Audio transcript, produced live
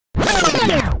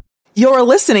You're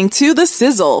listening to The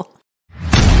Sizzle.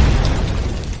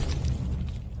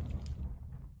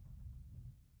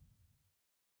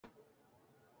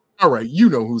 All right, you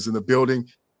know who's in the building.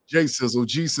 Jay Sizzle,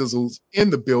 G Sizzle's in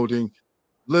the building.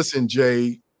 Listen,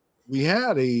 Jay, we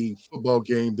had a football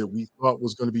game that we thought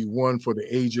was going to be one for the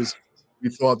ages. We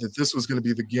thought that this was going to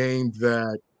be the game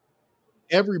that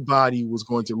everybody was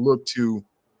going to look to,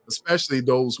 especially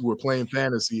those who were playing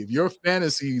fantasy. If your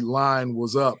fantasy line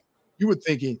was up, you were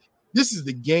thinking, this is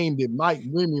the game that might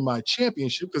win me my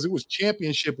championship because it was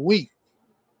championship week.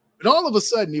 But all of a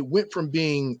sudden, it went from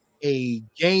being a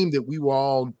game that we were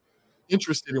all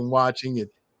interested in watching and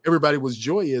everybody was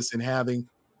joyous in having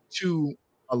to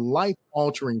a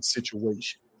life-altering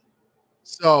situation.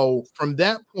 So from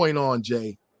that point on,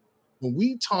 Jay, when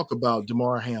we talk about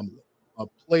Damar Hamlin, a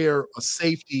player, a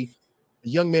safety, a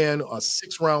young man, a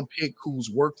six-round pick who's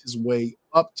worked his way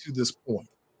up to this point,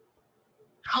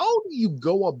 how do you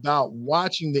go about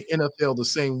watching the NFL the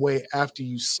same way after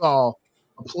you saw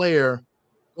a player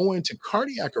go into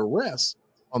cardiac arrest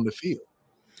on the field?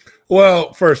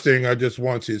 Well, first thing I just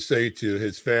want to say to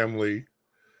his family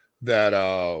that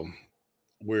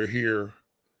we're here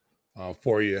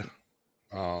for you.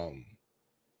 How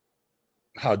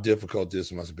difficult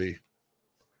this must be,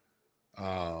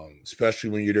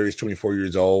 especially when you're there, he's 24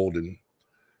 years old and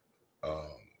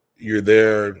you're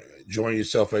there enjoying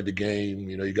yourself at the game.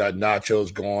 You know, you got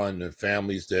nachos going, the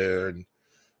family's there, and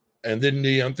then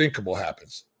the unthinkable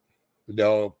happens. You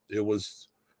know, it was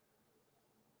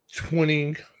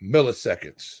 20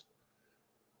 milliseconds.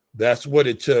 That's what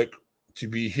it took to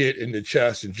be hit in the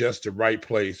chest in just the right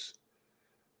place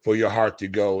for your heart to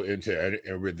go into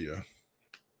arrhythmia.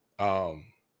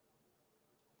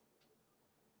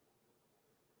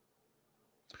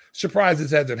 Surprised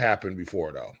this hasn't happened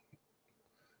before, though.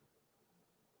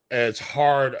 As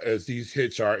hard as these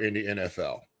hits are in the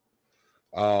NFL,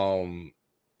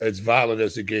 as violent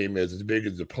as the game is, as big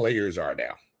as the players are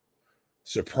now,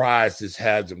 surprised this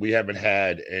hasn't. We haven't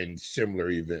had a similar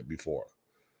event before.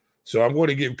 So I'm going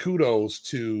to give kudos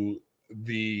to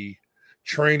the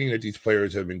training that these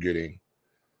players have been getting,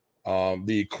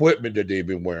 the equipment that they've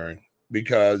been wearing,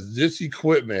 because this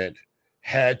equipment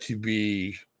had to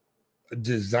be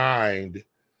designed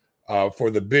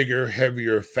for the bigger,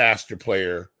 heavier, faster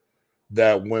player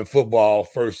that when football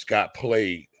first got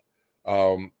played,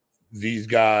 these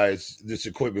guys, this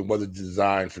equipment wasn't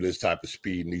designed for this type of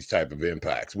speed and these type of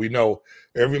impacts. We know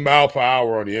every mile per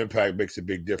hour on the impact makes a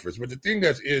big difference. But the thing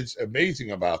that is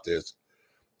amazing about this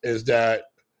is that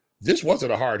this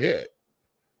wasn't a hard hit.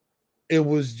 It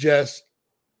was just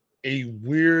a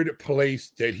weird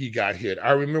place that he got hit.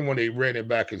 I remember when they ran it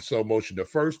back in slow motion the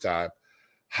first time,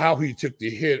 how he took the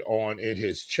hit on in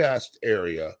his chest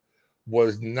area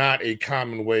was not a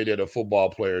common way that a football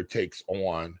player takes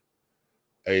on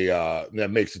that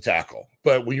makes a tackle.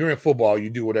 But when you're in football, you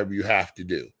do whatever you have to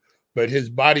do. But his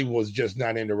body was just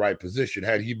not in the right position.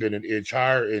 Had he been an inch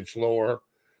higher, inch lower,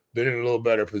 been in a little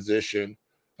better position,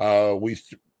 we're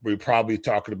probably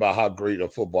talking about how great a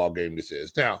football game this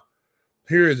is. Now,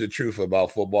 here is the truth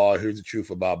about football. Here's the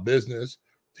truth about business.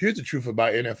 Here's the truth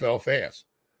about NFL fans.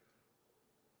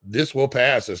 This will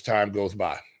pass as time goes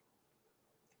by.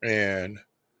 And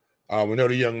we know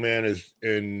the young man is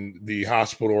in the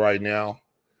hospital right now.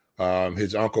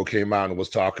 His uncle came out and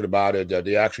was talking about it, that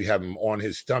they actually have him on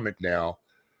his stomach now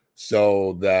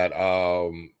so that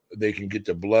they can get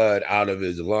the blood out of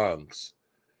his lungs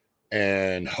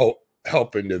and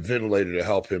helping the ventilator to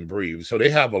help him breathe. So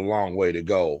they have a long way to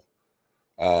go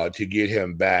to get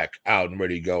him back out and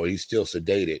ready to go. He's still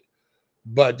sedated.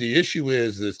 But the issue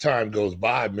is, as time goes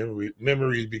by,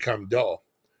 memories become dull.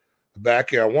 Back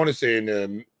here, I want to say in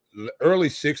the early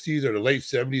 60s or the late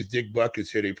 70s, Dick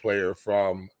Butkus hit a player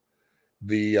from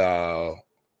the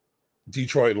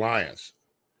Detroit Lions.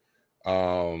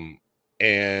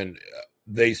 And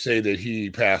they say that he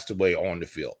passed away on the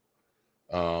field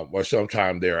or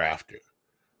sometime thereafter.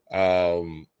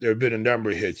 There have been a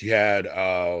number of hits. You had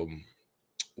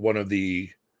one of the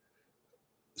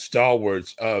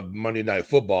stalwarts of Monday Night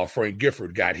Football, Frank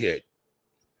Gifford, got hit,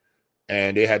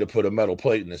 and they had to put a metal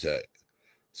plate in his head.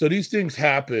 So these things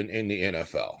happen in the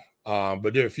NFL,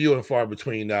 but they're few and far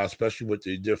between now, especially with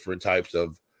the different types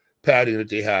of padding that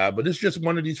they have. But it's just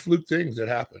one of these fluke things that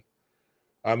happen.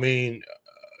 I mean,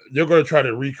 they're going to try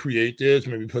to recreate this,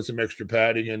 maybe put some extra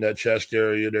padding in that chest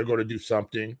area. They're going to do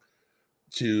something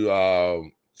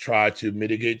to try to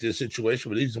mitigate this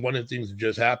situation. But these are one of the things that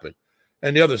just happened.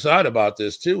 And the other side about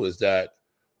this, too, is that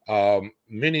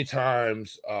many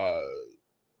times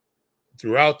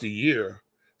throughout the year,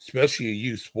 especially in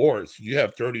youth sports, you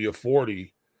have 30 or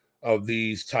 40 of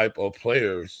these type of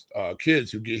players,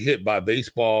 kids who get hit by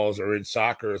baseballs or in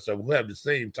soccer or stuff, who have the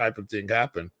same type of thing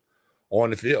happen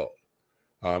on the field.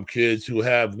 Kids who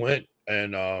have went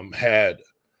and had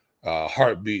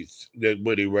heartbeats that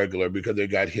were irregular because they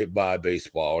got hit by a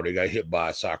baseball or they got hit by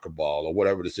a soccer ball or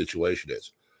whatever the situation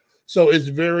is. So it's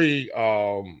very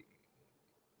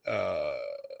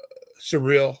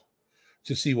surreal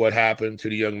to see what happened to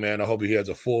the young man. I hope he has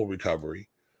a full recovery.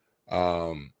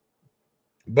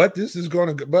 But the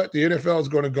NFL is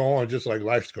going to go on just like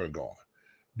life's going to go on.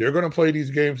 They're going to play these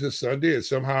games this Sunday, and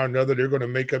somehow or another, they're going to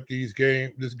make up this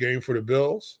game for the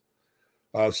Bills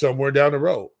somewhere down the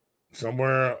road.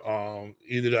 Somewhere,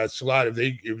 either that slot, if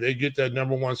they get that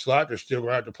number one slot, they're still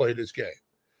going to have to play this game.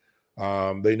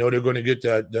 They know they're going to get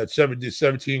that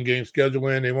 17 game schedule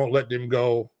in. They won't let them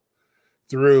go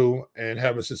through and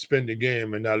have a suspended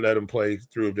game and not let them play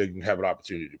through if they can have an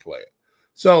opportunity to play it.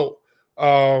 So,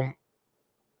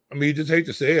 you just hate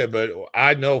to say it, but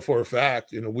I know for a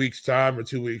fact in a week's time or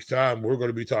 2 weeks' time, we're going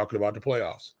to be talking about the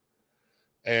playoffs.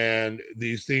 And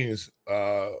these things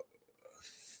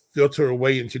filter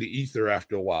away into the ether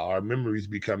after a while. Our memories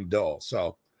become dull.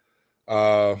 So,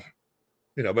 but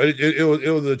it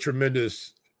was a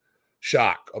tremendous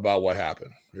shock about what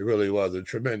happened. It really was a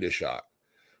tremendous shock.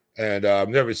 And I've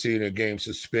never seen a game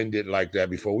suspended like that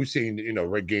before. We've seen,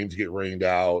 games get rained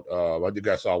out. I think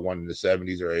I saw one in the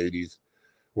 70s or 80s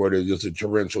where there's just a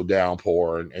torrential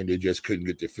downpour and they just couldn't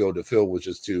get the field. The field was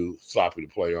just too sloppy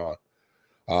to play on.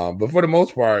 But for the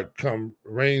most part, come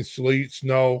rain, sleet,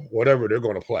 snow, whatever, they're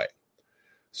going to play.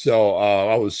 So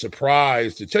I was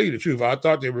surprised, to tell you the truth. I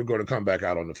thought they were going to come back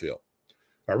out on the field.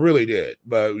 I really did.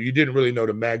 But you didn't really know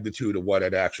the magnitude of what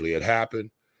had actually had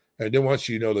happened. And then once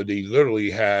you know that they literally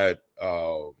had,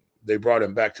 they brought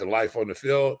him back to life on the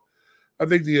field, I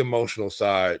think the emotional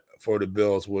side for the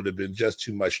Bills would have been just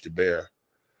too much to bear.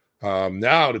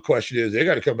 Now the question is, they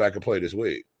got to come back and play this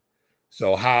week.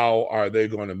 So how are they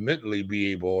going to mentally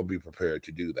be able to be prepared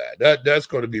to do that? That's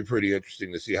going to be pretty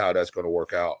interesting to see how that's going to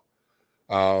work out.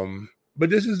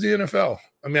 But this is the NFL.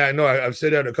 I know I've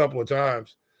said that a couple of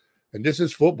times, and this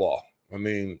is football.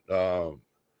 People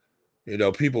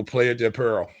play at their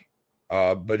peril,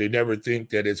 but they never think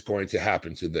that it's going to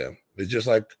happen to them. It's just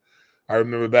like I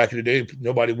remember back in the day,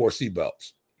 nobody wore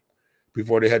seatbelts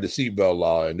before they had the seatbelt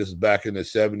law. And this is back in the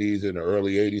 70s and the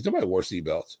early 80s. Nobody wore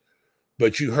seatbelts.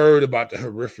 But you heard about the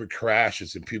horrific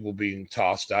crashes and people being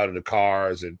tossed out of the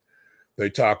cars. And they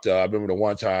talked, I remember the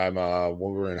one time when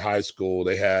we were in high school,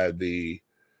 they had the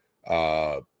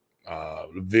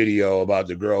video about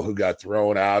the girl who got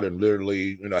thrown out and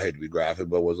literally, I hate to be graphic,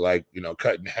 but was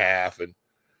cut in half. And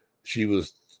she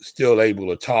was still able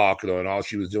to talk, and all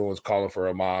she was doing was calling for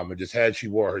her mom. And just had she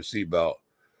wore her seatbelt,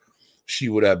 she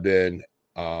would have been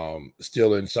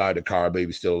still inside the car,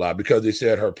 baby still alive, because they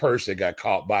said her purse had got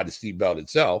caught by the seatbelt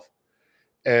itself,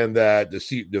 and that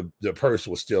the purse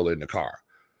was still in the car.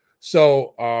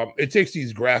 So it takes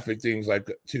these graphic things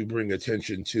like to bring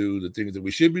attention to the things that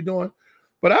we should be doing.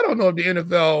 But I don't know if the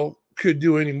NFL could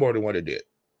do any more than what it did.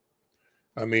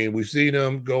 We've seen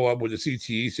them go up with the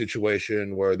CTE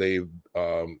situation where they,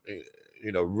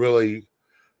 really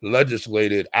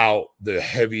legislated out the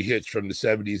heavy hits from the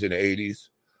 70s and the 80s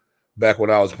back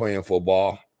when I was playing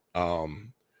football.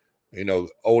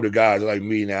 Older guys like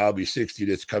me now, I'll be 60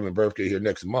 this coming birthday here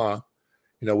next month.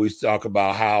 We talk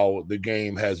about how the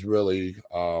game has really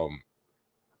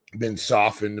been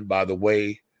softened by the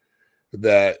way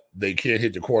that they can't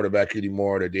hit the quarterback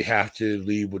anymore, that they have to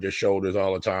lead with their shoulders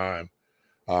all the time.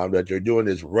 That they're doing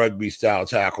this rugby-style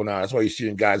tackle now. That's why you're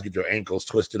seeing guys get their ankles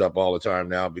twisted up all the time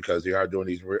now, because they are doing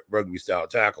these rugby-style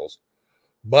tackles.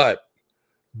 But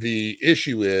the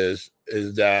issue is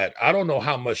that I don't know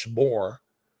how much more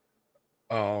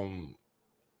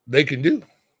they can do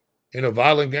in a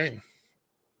violent game.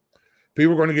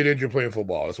 People are going to get injured playing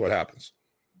football. That's what happens.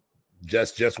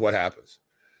 Just what happens.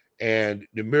 And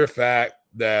the mere fact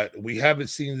that we haven't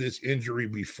seen this injury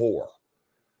before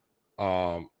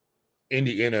in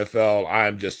the NFL,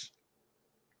 I'm just,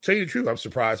 tell you the truth, I'm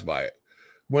surprised by it.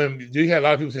 When you had a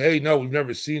lot of people say, hey, no, we've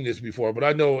never seen this before. But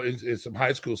I know in some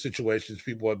high school situations,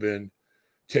 people have been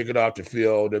taken off the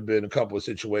field. There have been a couple of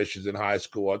situations in high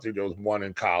school. I think there was one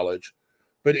in college.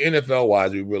 But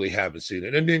NFL-wise, we really haven't seen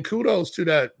it. And then kudos to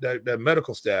that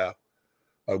medical staff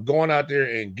of going out there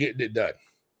and getting it done.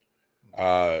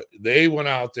 They went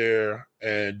out there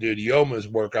and did yeoman's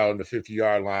work out on the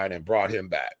 50-yard line and brought him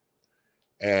back.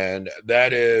 And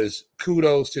that is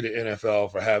kudos to the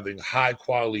NFL for having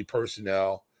high-quality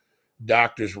personnel,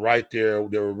 doctors right there.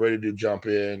 They were ready to jump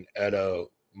in at a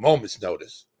moment's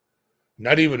notice.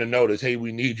 Not even a notice, hey,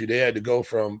 we need you. They had to go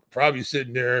from probably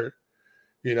sitting there,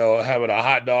 having a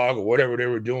hot dog or whatever they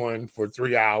were doing for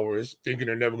 3 hours, thinking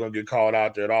they're never going to get called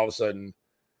out there. And all of a sudden,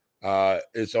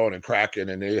 it's on and cracking,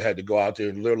 and they had to go out there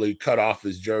and literally cut off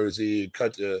his jersey,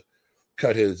 cut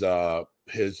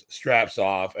his straps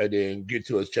off, and then get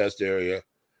to his chest area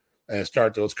and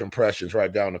start those compressions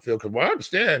right down the field. Because what I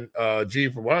understand,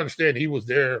 from what I understand, he was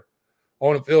there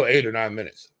on the field 8 or 9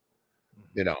 minutes.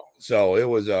 So it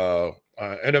was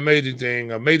an amazing thing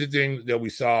that we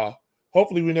saw.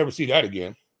 Hopefully we never see that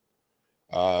again.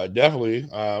 Definitely.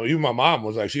 Even my mom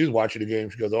was like, she was watching the game.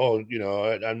 She goes, oh,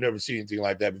 I've never seen anything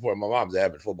like that before. My mom's an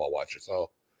avid football watcher. So,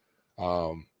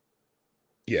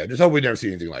 just hope we never see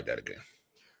anything like that again.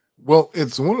 Well,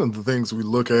 it's one of the things we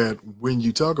look at when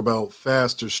you talk about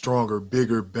faster, stronger,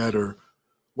 bigger, better.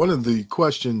 One of the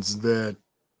questions that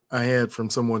I had from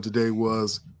someone today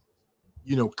was,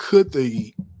 could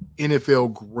the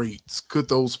NFL greats, could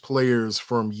those players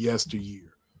from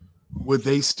yesteryear, would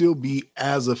they still be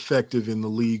as effective in the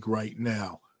league right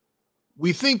now?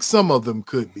 We think some of them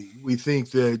could be. We think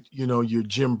that, your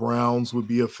Jim Browns would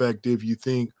be effective. You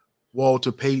think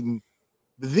Walter Payton.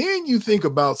 But then you think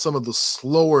about some of the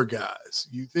slower guys.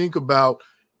 You think about,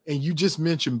 and you just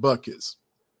mentioned Butkus.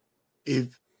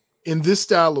 If in this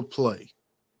style of play,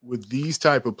 with these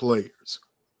type of players,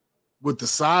 with the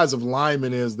size of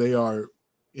linemen as they are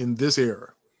in this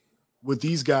era, would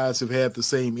these guys have had the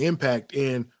same impact?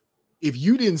 And if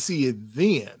you didn't see it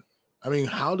then, I mean,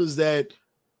 how does that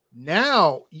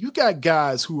now? You got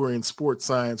guys who are in sports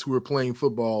science who are playing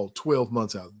football 12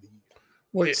 months out of the year.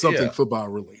 Well, something football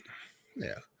related.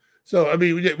 Yeah. So I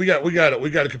mean, we got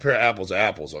to compare apples to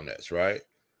apples on this, right?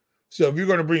 So if you're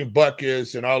going to bring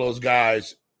Butkus and all those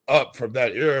guys up from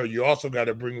that era, you also got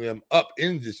to bring them up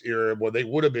in this era where they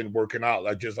would have been working out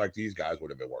just like these guys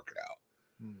would have been working out.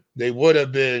 They would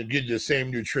have been getting the same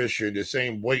nutrition, the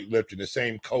same weightlifting, the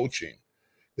same coaching.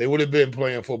 They would have been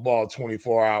playing football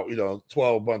 24 hours,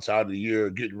 12 months out of the year,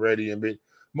 getting ready. And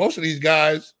most of these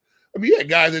guys, I mean, you had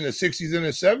guys in the 60s and the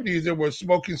 70s that were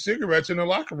smoking cigarettes in the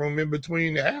locker room in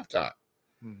between the halftime.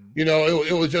 Mm-hmm.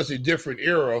 It was just a different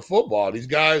era of football. These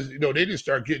guys, they didn't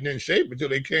start getting in shape until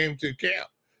they came to camp.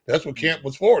 That's what camp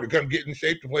was for, to come get in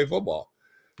shape to play football.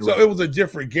 Right. So it was a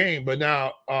different game. But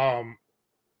now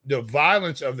the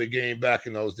violence of the game back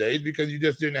in those days, because you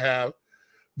just didn't have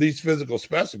these physical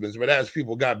specimens. But as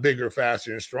people got bigger,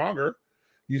 faster, and stronger,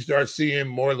 you start seeing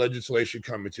more legislation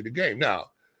come into the game.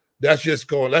 Now, that's just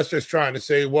trying to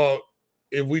say, well,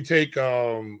 if we take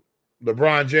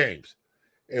LeBron James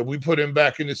and we put him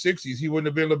back in the 60s, he wouldn't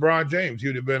have been LeBron James. He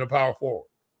would have been a power forward,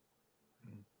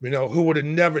 who would have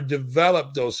never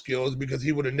developed those skills because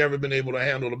he would have never been able to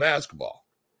handle the basketball.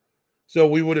 So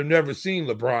we would have never seen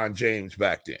LeBron James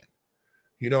back then.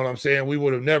 You know what I'm saying? We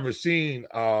would have never seen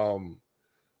some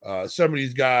of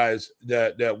these guys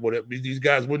these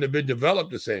guys wouldn't have been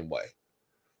developed the same way.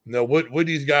 Would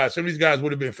these guys, some of these guys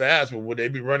would have been fast, but would they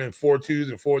be running 4.2s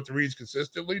and 4.3s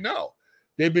consistently? No.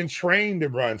 They've been trained to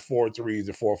run 4.3s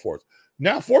and 4.4s.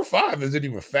 Now 4.5 isn't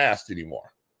even fast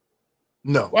anymore.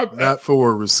 No, not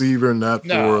for a receiver, not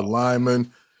for a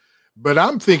lineman. But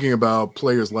I'm thinking about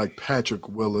players like Patrick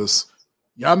Willis.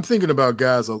 Yeah, I'm thinking about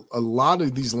guys, a lot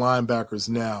of these linebackers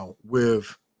now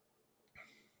with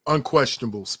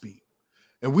unquestionable speed.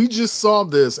 And we just saw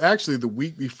this actually the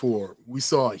week before. We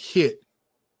saw a hit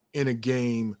in a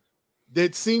game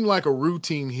that seemed like a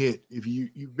routine hit. If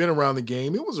you've been around the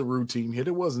game, it was a routine hit.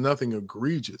 It was nothing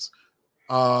egregious.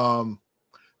 But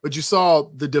you saw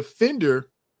the defender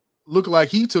look like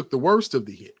he took the worst of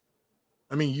the hit.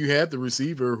 I mean, you had the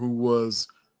receiver who was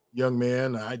young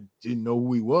man. I didn't know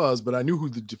who he was, but I knew who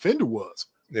the defender was.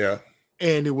 Yeah.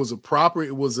 And it was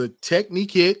a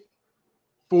technique hit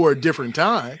for a different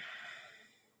time.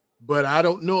 But I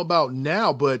don't know about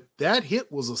now, but that hit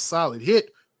was a solid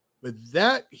hit. But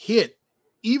that hit,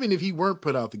 even if he weren't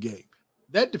put out the game,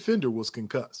 that defender was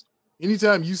concussed.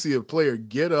 Anytime you see a player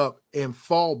get up and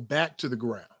fall back to the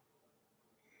ground,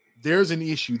 there's an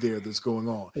issue there that's going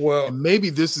on. Well, and maybe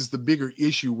this is the bigger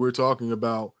issue we're talking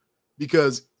about,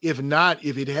 because if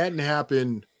it hadn't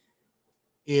happened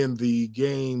in the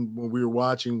game when we were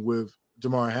watching with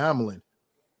Damar Hamlin,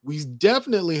 we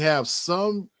definitely have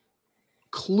some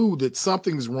clue that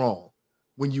something's wrong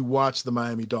when you watch the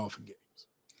Miami Dolphin games.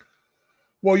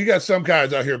 Well, you got some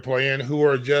guys out here playing who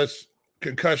are just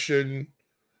concussion.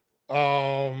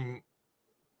 They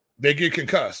get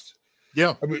concussed.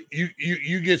 Yeah, I mean,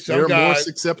 you get some They're guys more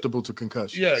susceptible to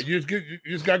concussions. Yeah, you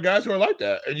just got guys who are like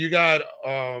that, and you got.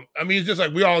 I mean, it's just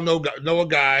like we all know a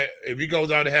guy. If he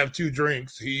goes out to have 2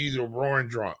 drinks, he's a roaring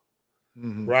drunk.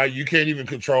 right? You can't even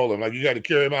control him. Like, you got to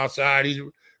carry him outside. He's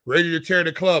ready to tear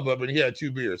the club up, and he had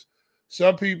 2 beers.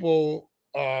 Some people,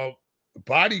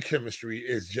 body chemistry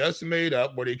is just made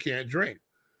up where they can't drink.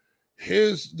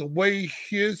 The way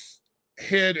his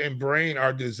head and brain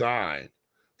are designed,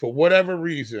 for whatever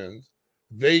reasons,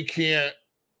 they can't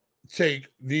take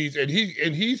these. And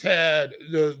he's had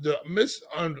the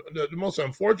most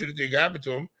unfortunate thing happen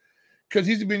to him, because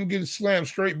he's been getting slammed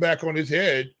straight back on his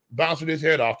head, bouncing his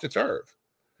head off the turf.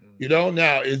 You know,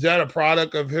 now, is that a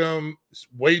product of him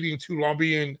waiting too long,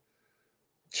 being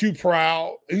too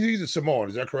proud? He's a Samoan,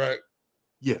 is that correct?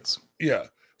 Yes. Yeah.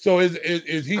 So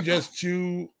is he just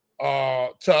too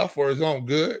tough for his own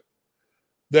good,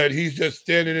 that he's just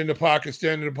standing in the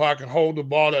pocket, hold the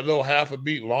ball that little half a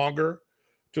beat longer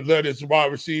to let his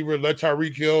wide receiver, let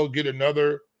Tyreek Hill get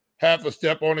another half a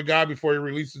step on the guy before he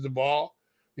releases the ball?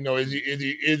 You know,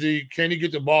 can he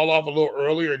get the ball off a little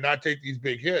earlier and not take these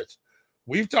big hits?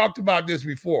 We've talked about this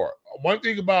before. One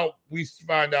thing about we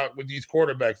find out with these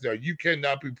quarterbacks now, you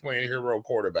cannot be playing hero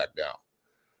quarterback now.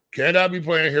 Cannot be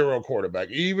playing hero quarterback.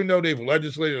 Even though they've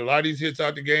legislated a lot of these hits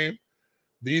out the game,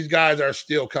 these guys are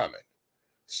still coming.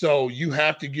 So you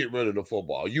have to get rid of the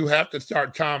football. You have to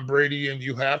start Tom Brady, and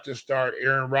you have to start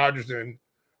Aaron Rodgers and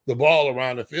the ball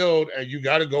around the field, and you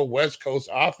got to go West Coast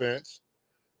offense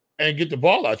and get the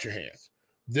ball out your hands.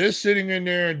 This sitting in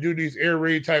there and do these air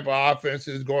raid type of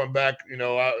offenses, going back, you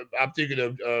know, I'm thinking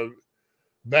of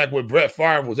back when Brett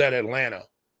Favre was at Atlanta.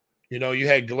 You know, you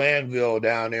had Glanville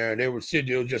down there, and they were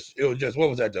sitting. It was just what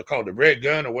was that called, the red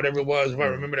gun or whatever it was, if I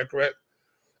remember that correct.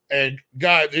 And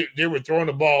guys, they were throwing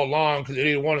the ball long because they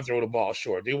didn't want to throw the ball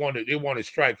short. They wanted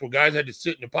strikes. Well, guys had to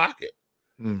sit in the pocket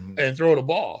and throw the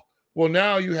ball. Well,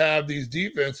 now you have these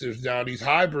defenses down, these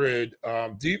hybrid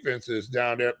defenses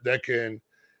down there that can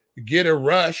get a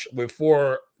rush with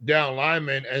 4 down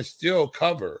linemen and still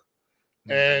cover.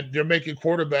 And they're making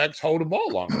quarterbacks hold the ball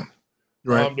longer.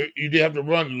 Right. You did have to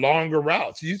run longer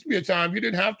routes. It used to be a time you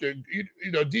didn't have to,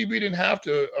 DB didn't have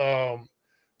to,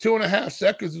 2.5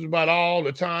 seconds is about all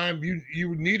the time you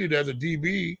needed as a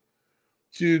DB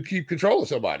to keep control of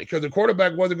somebody, because the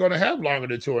quarterback wasn't going to have longer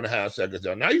than 2.5 seconds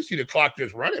down. Now you see the clock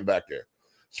just running back there,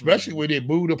 especially when they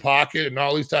move the pocket and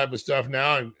all these type of stuff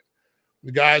now. And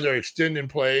the guys are extending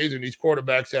plays, and these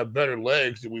quarterbacks have better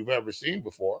legs than we've ever seen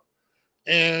before.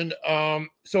 And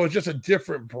so it's just a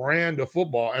different brand of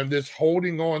football. And this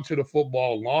holding on to the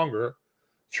football longer,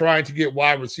 trying to get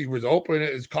wide receivers open,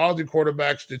 is causing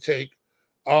quarterbacks to take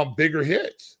bigger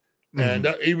hits. And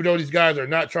even though these guys are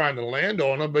not trying to land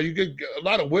on them, but you get a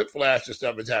lot of whiplash and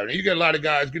stuff is happening. You get a lot of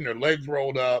guys getting their legs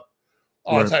rolled up,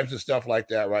 all types of stuff like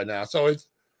that right now. So it's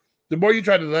the more you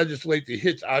try to legislate the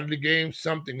hits out of the game,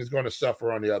 something is going to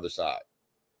suffer on the other side.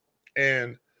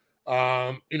 And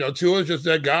Tua is just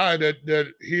that guy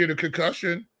that he and a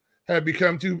concussion have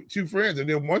become two friends. And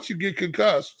then once you get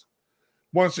concussed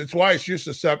once or twice, you're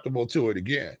susceptible to it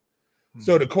again.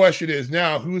 So the question is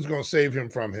now, who's going to save him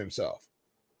from himself?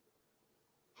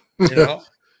 You know,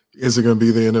 is it going to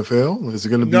be the NFL? Is it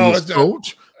going to be his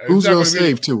coach? Who's going to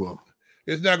save Tua?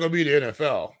 It's not going to be the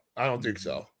NFL. I don't think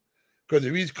so. Because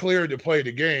if he's cleared to play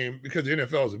the game, because the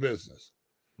NFL is a business.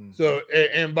 So,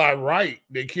 and by right,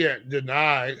 they can't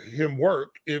deny him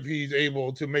work if he's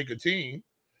able to make a team.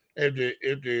 If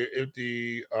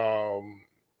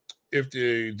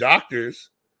the doctors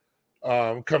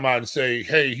come out and say,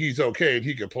 hey, he's okay and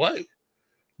he can play,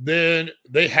 then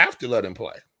they have to let him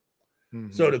play.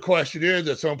 So the question is,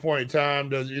 at some point in time,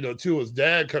 does Tua's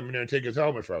dad come in there and take his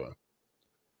helmet from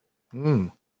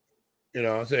him?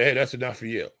 And say, hey, that's enough for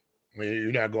you. I mean,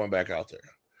 you're not going back out there.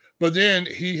 But then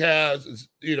he has,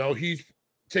 he's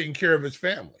taking care of his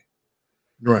family.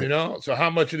 Right. So how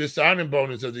much of this signing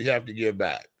bonus does he have to give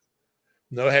back?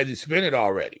 Has he spent it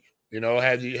already?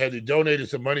 Has he donated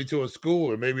some money to a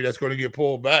school, or maybe that's going to get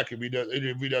pulled back if he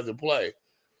doesn't play?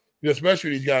 Especially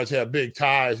these guys have big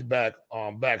ties back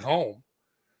home.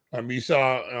 I mean, you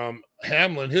saw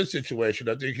Hamlin, his situation.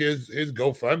 I think his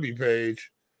GoFundMe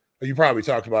page, you probably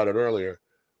talked about it earlier,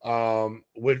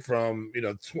 went from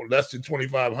less than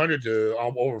 2,500 to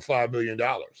over $5 million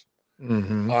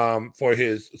for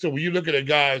his. So when you look at the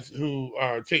guys who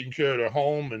are taking care of their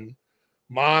home and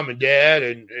mom and dad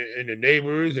and the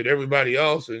neighbors and everybody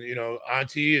else, and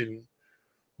auntie and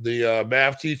the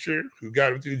math teacher who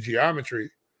got him through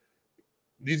geometry,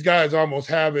 these guys almost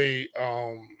have they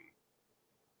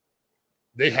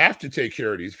have to take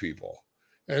care of these people.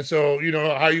 And so,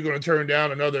 how are you going to turn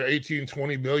down another 18,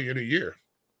 20 million a year?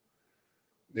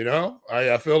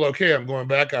 I feel okay. I'm going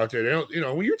back out there. They don't,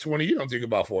 when you're 20, you don't think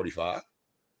about 45.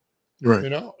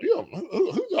 Right.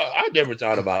 I never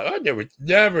thought about it. I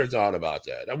never thought about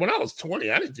that. When I was 20,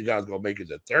 I didn't think I was going to make it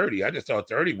to 30. I just thought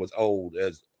 30 was old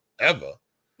as ever.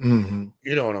 Mm-hmm.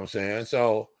 You know what I'm saying?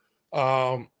 So,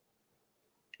 I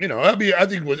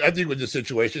think with the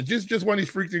situation, just one of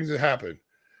these freak things that happen.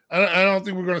 I don't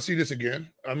think we're going to see this again.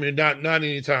 I mean, not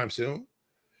anytime soon.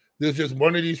 There's just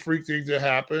one of these freak things that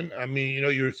happen. I mean,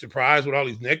 you're surprised with all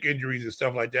these neck injuries and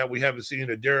stuff like that. We haven't seen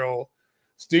a Daryl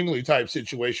Stingley type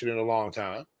situation in a long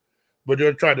time, but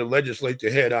they're trying to legislate the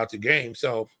head out the game.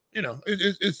 So,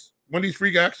 it's one of these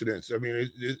freak accidents. I mean,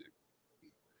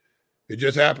 it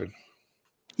just happened.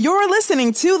 You're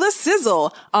listening to The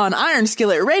Sizzle on Iron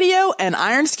Skillet Radio and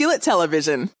Iron Skillet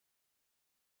Television.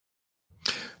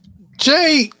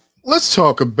 Jay, let's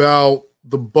talk about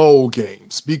the bowl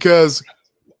games because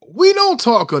we don't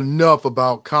talk enough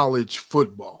about college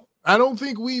football. I don't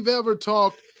think we've ever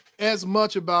talked as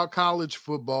much about college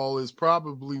football as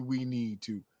probably we need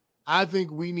to. I think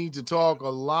we need to talk a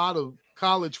lot of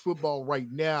college football right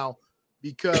now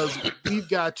because we've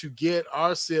got to get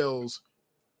ourselves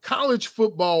college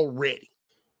football ready.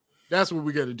 That's what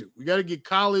we got to do. We got to get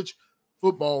college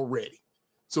football ready.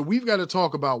 So we've got to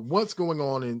talk about what's going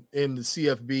on in the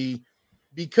CFB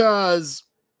because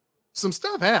some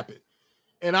stuff happened.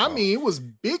 And I mean, it was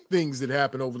big things that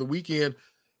happened over the weekend.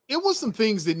 It was some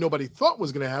things that nobody thought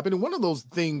was going to happen. And one of those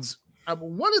things,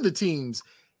 one of the teams,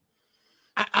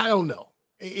 I don't know.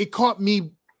 It caught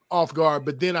me off guard,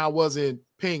 but then I wasn't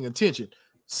paying attention.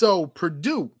 So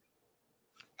Purdue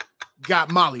got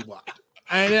mollywopped.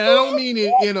 And I don't mean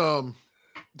it in Why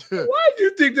did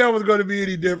you think that was going to be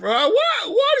any different?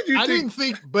 Why did you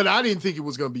think? I didn't think it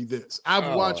was going to be this.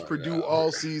 I've watched Purdue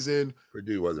all season.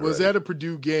 Purdue was ready. At a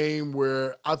Purdue game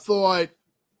where I thought,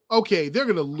 okay, they're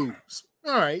going to lose.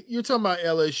 All right, you're talking about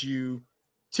LSU,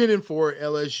 10-4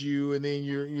 LSU, and then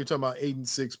you're talking about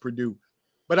 8-6 Purdue.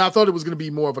 But I thought it was going to be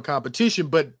more of a competition,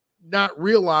 but not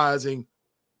realizing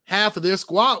half of their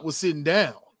squad was sitting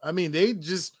down. I mean,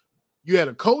 you had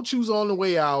a coach who's on the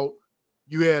way out.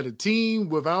 You had a team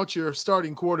without your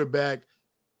starting quarterback.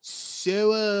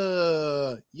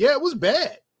 So, it was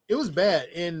bad. It was bad.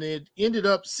 And it ended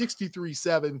up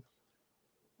 63-7.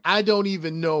 I don't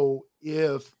even know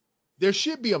if there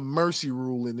should be a mercy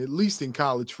rule at least in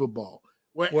college football,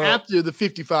 where after the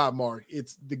 55 mark,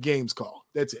 it's the game's called.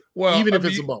 That's it. Well, even if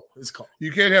it's a bowl, it's called.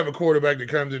 You can't have a quarterback that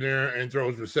comes in there and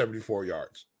throws for 74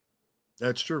 yards.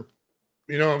 That's true.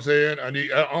 You know what I'm saying? I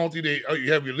don't think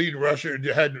you have your leading rusher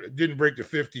didn't break the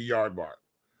 50-yard mark.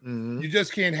 Mm-hmm. You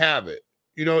just can't have it.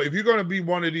 If you're going to be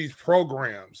one of these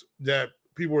programs that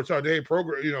people were talking, hey,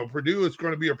 Purdue is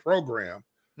going to be a program.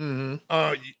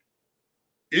 Mm-hmm.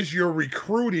 It's your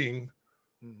recruiting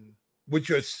with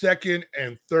your second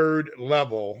and third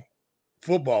level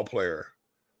football player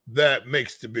that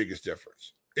makes the biggest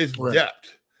difference. It's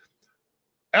depth.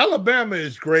 Alabama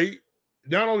is great.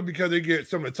 Not only because they get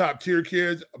some of the top tier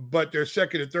kids, but their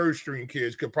second and third string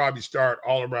kids could probably start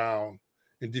all around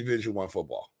in Division I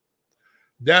football.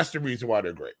 That's the reason why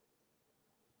they're great.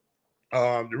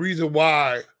 The reason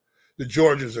why the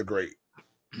Georgians are great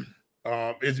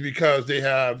is because they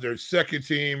have their second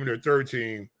team and their third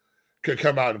team could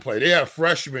come out and play. They have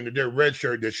freshmen that they're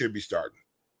redshirt that should be starting.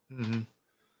 Mm-hmm.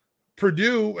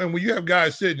 Purdue, and when you have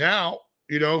guys sitting out,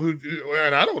 and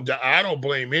I don't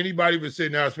blame anybody for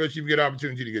sitting out, especially if you get an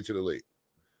opportunity to get to the league.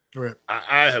 Right.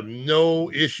 I have no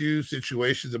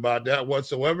situations about that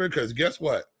whatsoever, because guess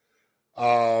what?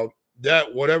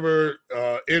 That whatever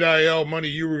NIL money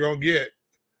you were gonna get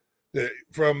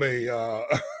from a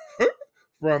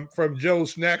from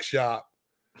Joe's Snack Shop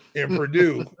in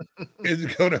Purdue is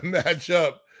going to match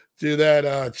up to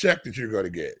that check that you're going to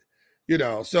get.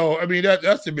 So I mean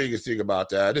that's the biggest thing about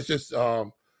that. It's just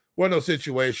one of those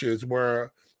situations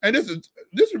where, and this is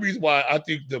the reason why I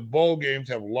think the bowl games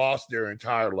have lost their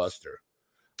entire luster.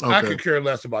 Okay. I could care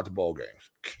less about the bowl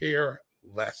games. Care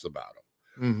less about them.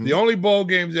 Mm-hmm. The only bowl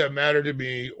games that matter to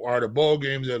me are the bowl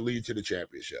games that lead to the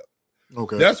championship.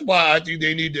 Okay. That's why I think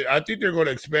they need to. I think they're going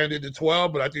to expand it to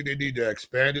 12, but I think they need to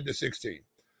expand it to 16.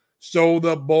 So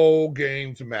the bowl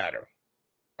games matter.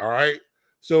 All right.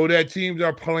 So that teams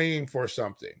are playing for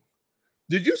something.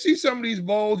 Did you see some of these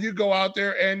bowls? You go out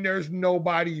there and there's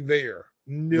nobody there.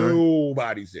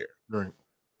 Nobody's there. Right.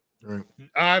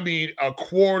 I mean, a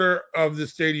quarter of the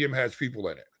stadium has people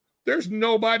in it. There's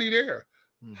nobody there.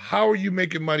 Mm-hmm. How are you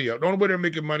making money off? The only way they're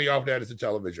making money off that is the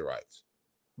television rights.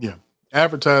 Yeah.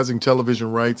 Advertising,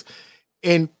 television rights.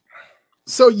 And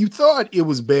so you thought it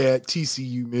was bad,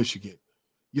 TCU, Michigan.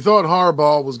 You thought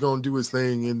Harbaugh was going to do his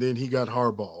thing, and then he got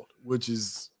hardballed, which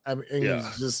is,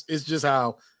 it's just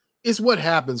how, it's what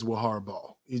happens with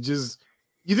Harbaugh.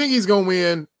 You think he's going to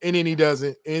win, and then he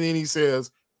doesn't, and then he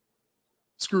says,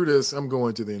 "Screw this, I'm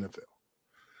going to the NFL."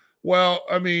 Well,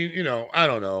 I mean, I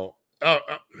don't know.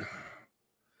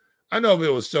 I know if it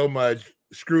was so much,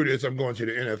 screw this, I'm going to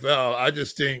the NFL. I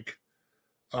just think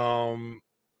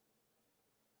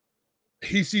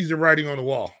he sees the writing on the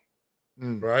wall,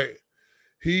 right?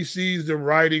 He sees the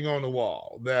writing on the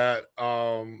wall that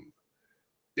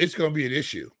it's going to be an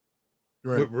issue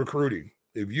with recruiting.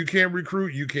 If you can't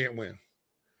recruit, you can't win.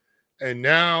 And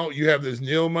now you have this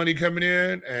NIL money coming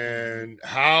in, and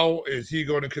how is he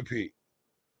going to compete?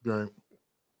 Right.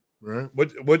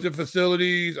 With the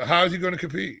facilities, how is he going to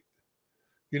compete?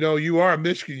 You are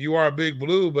Michigan, you are a Big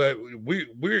Blue, but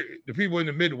we're the people in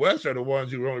the Midwest are the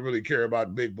ones who don't really care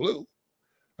about Big Blue.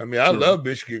 I mean, I love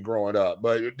Michigan growing up,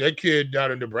 but that kid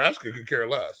down in Nebraska could care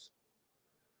less.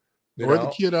 Or the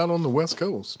kid out on the West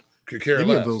Coast could care less.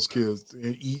 Any of those kids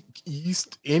in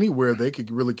East, anywhere, they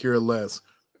could really care less.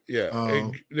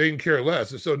 Yeah, they can care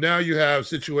less. And so now you have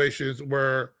situations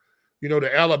where,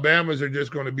 the Alabamas are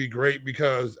just going to be great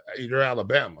because they're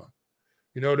Alabama.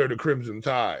 They're the Crimson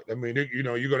Tide. I mean, you're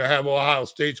going to have Ohio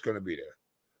State's going to be there.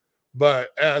 But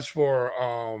as for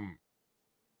some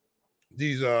of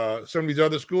these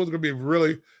other schools, are going to be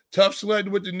really tough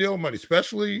sledding with the NIL money,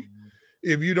 especially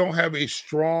if you don't have a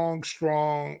strong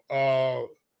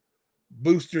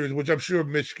boosters, which I'm sure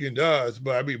Michigan does,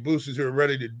 but I mean boosters who are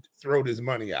ready to throw this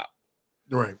money out.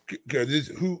 Right. Because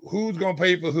who's going to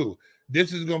pay for who?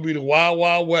 This is going to be the Wild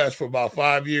Wild West for about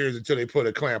 5 years until they put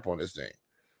a clamp on this thing.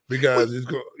 Because it's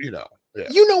going, yeah.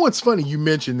 What's funny? You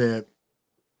mentioned that.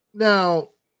 Now,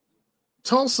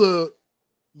 Tulsa,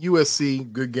 USC,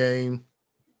 good game.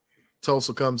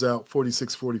 Tulsa comes out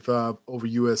 46-45 over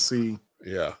USC.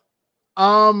 Yeah.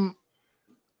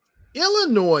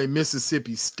 Illinois,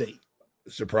 Mississippi State.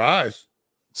 Surprise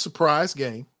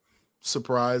game.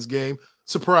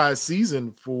 Surprise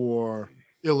season for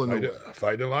Illinois.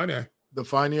 Fighting Illini. The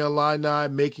Fighting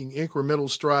Illini making incremental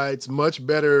strides, much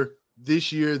better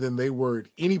this year than they were at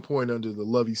any point under the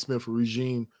Lovie Smith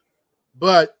regime.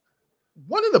 But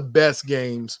one of the best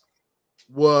games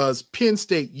was Penn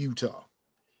State, Utah.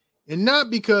 And not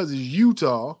because it's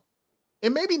Utah,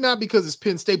 and maybe not because it's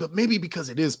Penn State, but maybe because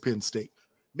it is Penn State.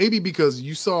 Maybe because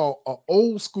you saw an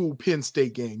old school Penn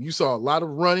State game. You saw a lot of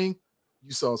running.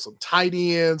 You saw some tight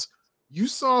ends. You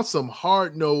saw some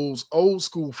hard-nosed old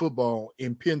school football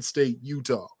in Penn State,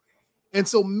 Utah. And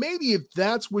so maybe if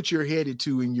that's what you're headed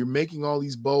to and you're making all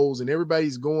these bowls and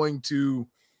everybody's going to,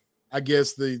 I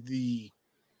guess, the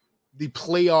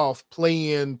playoff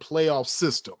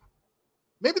system,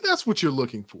 maybe that's what you're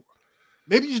looking for.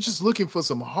 Maybe you're just looking for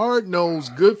some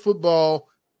hard-nosed, good football.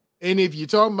 And if you're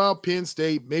talking about Penn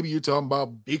State, maybe you're talking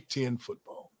about Big Ten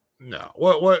football. No.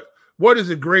 What is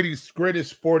the greatest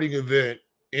sporting event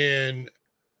in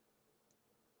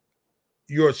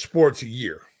your sports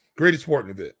year? Greatest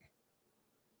sporting event?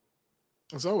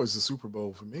 It's always the Super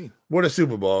Bowl for me. What a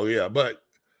Super Bowl, yeah. But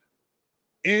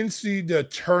the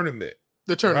tournament.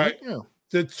 The tournament, right? Yeah.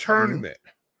 The tournament,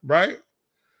 right?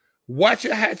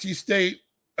 Waxahachie State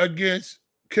against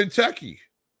Kentucky.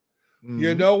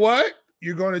 You know what?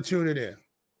 You're going to tune it in.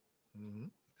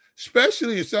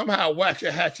 Especially if somehow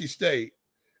Waxahachie State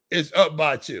is up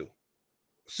by 2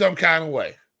 some kind of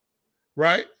way,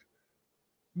 right?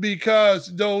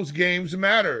 Because those games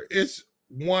matter. It's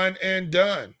one and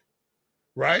done,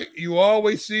 right? You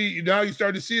always see, now you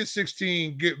start to see a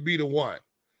 16 beat a 1.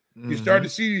 You start to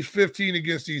see these 15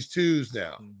 against these 2s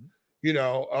now.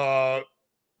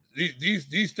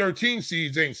 These 13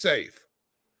 seeds ain't safe.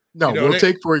 No, we'll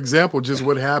take, for example, just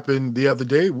what happened the other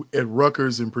day at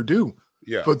Rutgers and Purdue.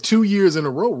 Yeah. For 2 years in a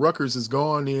row, Rutgers has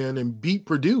gone in and beat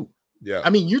Purdue. Yeah. I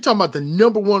mean, you're talking about the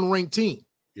number 1 ranked team.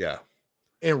 Yeah.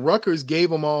 And Rutgers gave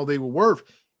them all they were worth.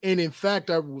 And in fact,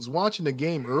 I was watching the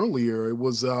game earlier. It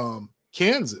was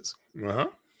Kansas.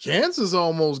 Kansas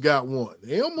almost got one.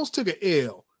 They almost took an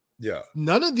L. Yeah.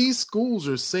 None of these schools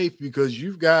are safe because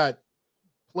you've got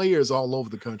players all over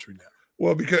the country now.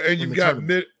 Well, you've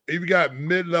got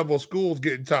mid-level schools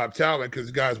getting top talent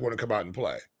because guys want to come out and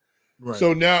play. Right.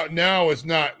 So now it's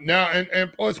not now,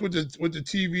 and plus with the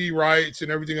TV rights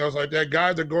and everything else like that,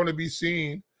 guys are going to be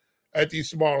seen at these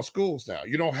smaller schools now.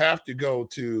 You don't have to go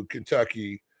to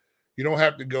Kentucky, you don't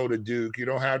have to go to Duke, you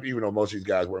don't have to, even though most of these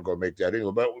guys weren't going to make that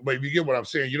anyway. But if you get what I'm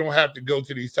saying, you don't have to go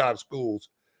to these top schools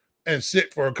and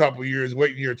sit for a couple of years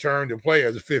waiting your turn to play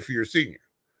as a 5th-year senior.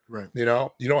 Right. You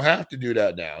don't have to do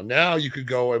that now. Now you could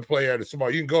go and play at you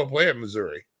can go and play at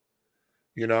Missouri.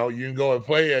 You can go and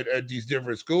play at these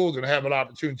different schools and have an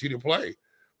opportunity to play.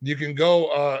 You can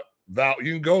go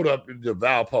you can go to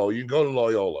Valpo, you can go to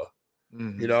Loyola.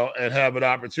 you know, and have an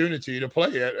opportunity to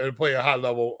play a high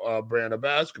level brand of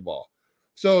basketball.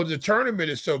 So the tournament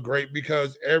is so great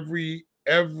because every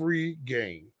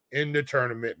game in the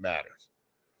tournament matters.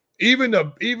 Even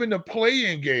the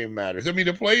play-in game matters. I mean,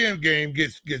 the play-in game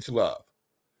gets love.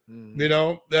 You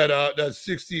know, that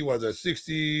 60 was a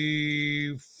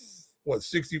 60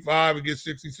 65 against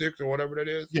 66 or whatever that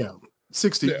is. Yeah.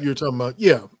 60 Yeah. You're talking about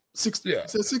 60. Yeah.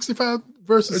 Is that 65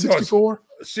 versus 64?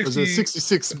 60, or is it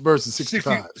 66 versus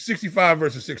 65? 65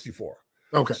 versus 64.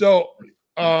 Okay. So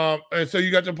and so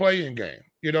you got the play-in game.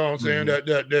 You know what I'm saying?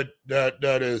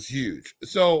 That is huge.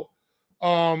 So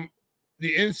the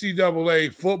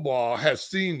NCAA football has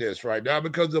seen this right now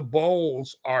because the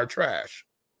bowls are trash.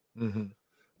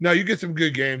 Now you get some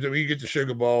good games. I mean, you get the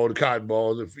Sugar Bowl, the Cotton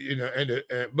Bowl, you know,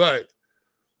 but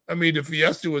I mean, the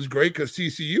Fiesta was great because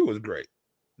TCU was great.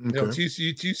 You know,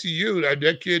 TCU,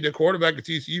 that kid, the quarterback of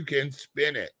TCU can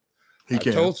spin it.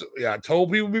 I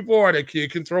told people before that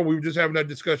kid can throw. We were just having that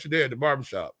discussion there at the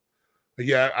barbershop. But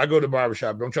yeah, I go to the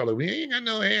barbershop. Don't try to, he ain't got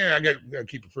no hair. I got to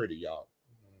keep it pretty, y'all.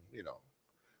 You know.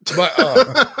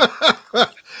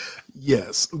 But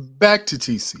yes, back to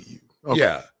TCU. Okay.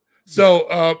 Yeah.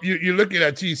 So you're looking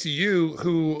at TCU,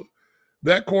 who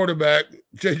that quarterback,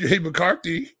 J.J.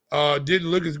 McCarthy,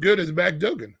 didn't look as good as Mac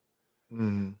Duggan.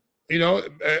 You know,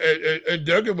 and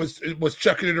Duggan was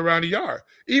chucking it around the yard,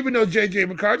 even though J.J.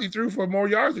 McCarthy threw for more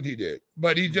yards than he did,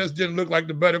 but he just didn't look like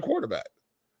the better quarterback.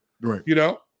 Right. You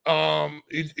know,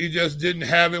 he just didn't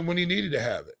have it when he needed to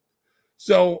have it.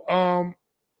 So,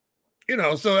 you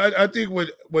know, so I think what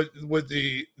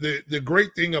the great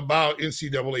thing about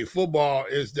NCAA football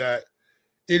is that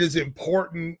it is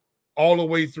important all the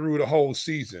way through the whole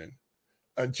season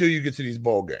until you get to these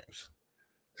bowl games,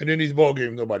 and then these bowl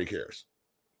games nobody cares.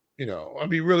 You know, I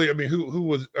mean, really, I mean, who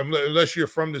was, unless you're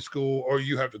from the school or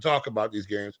you have to talk about these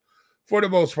games, for the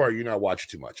most part, you're not watching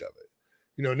too much of it.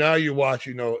 You know, now you watch,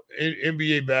 you know,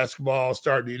 NBA basketball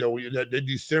starting, you know, the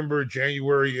December,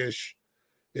 January-ish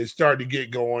is starting to get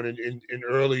going in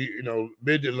early, you know,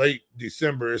 mid to late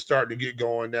December is starting to get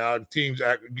going now. Games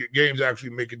actually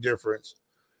make a difference.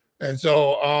 And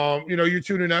so, you know, you're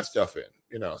tuning that stuff in,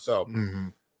 you know, so.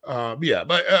 Yeah,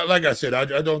 but like I said, I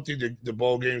don't think the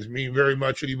bowl games mean very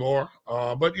much anymore.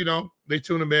 But you know, they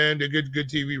tune them in. They get good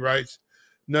TV rights.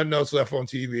 Nothing else left on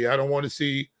TV. I don't want to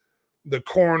see the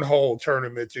cornhole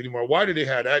tournaments anymore. Why do they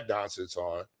have that nonsense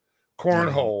on?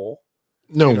 Cornhole.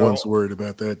 No one's worried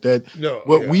about that.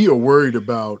 We are worried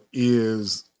about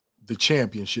is the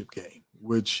championship game,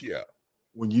 which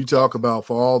when you talk about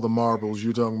for all the marbles,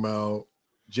 you're talking about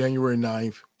January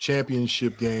 9th,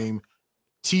 championship game,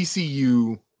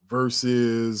 TCU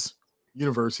versus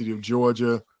University of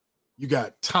Georgia. You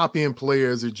got top-end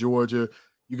players at Georgia.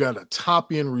 You got a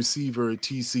top-end receiver at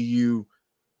TCU.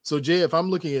 So, Jay, if I'm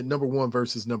looking at number 1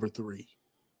 versus number 3,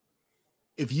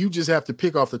 if you just have to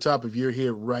pick off the top of your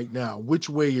head right now, which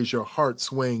way is your heart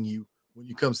swaying you when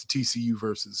it comes to TCU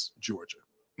versus Georgia?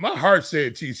 My heart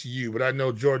said TCU, but I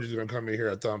know Georgia's going to come in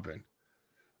here thumping.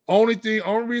 Only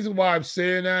reason why I'm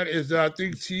saying that is that I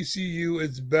think TCU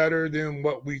is better than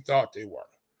what we thought they were.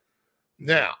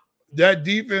 Now, that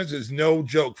defense is no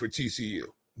joke for TCU.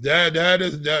 That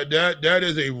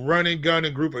is a running gun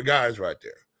and group of guys right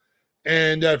there.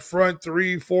 And that front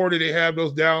 3-4 that they have,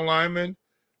 those down linemen,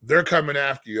 they're coming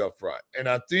after you up front. And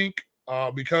I think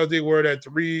because they played at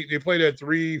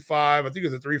 3-5, I think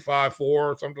it's a 3-5-4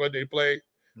 or something like they play.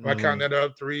 If I count that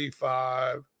up,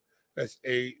 3-5, that's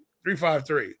 8,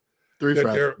 3-5-3.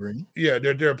 3-5-3. Yeah,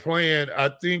 they're playing. I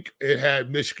think it had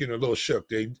Michigan a little shook.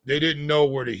 They didn't know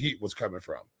where the heat was coming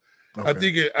from. Okay.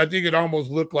 I think it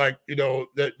almost looked like, you know,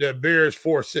 that Bears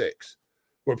 4-6,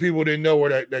 where people didn't know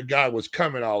where that guy was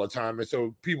coming all the time, and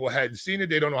so people hadn't seen it.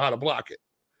 They don't know how to block it.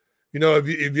 You know, if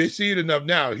you see it enough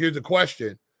now, here's the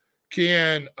question: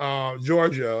 Can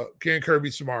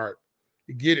Kirby Smart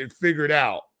get it figured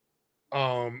out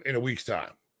in a week's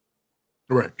time?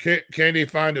 Right. Can they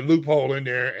find a loophole in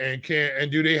there, and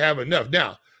do they have enough?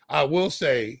 Now, I will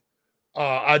say,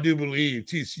 I do believe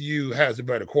TCU has a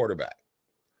better quarterback.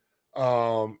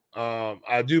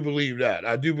 I do believe that.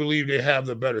 I do believe they have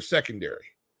the better secondary.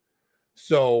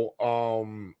 So,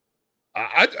 I'm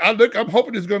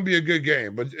hoping it's going to be a good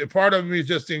game, but part of me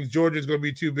just thinks Georgia's going to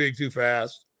be too big, too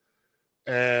fast,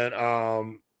 and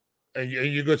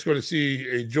you're just going to see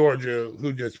a Georgia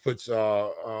who just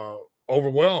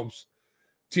overwhelms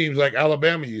teams like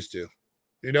Alabama used to.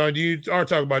 You know, and you are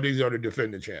talking about these are the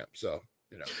defending champs. So,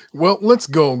 you know. Well, let's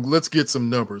go. Let's get some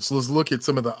numbers. Let's look at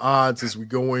some of the odds as we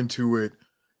go into it.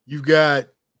 You've got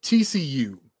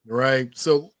TCU, right?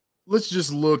 So let's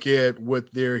just look at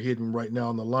what they're hitting right now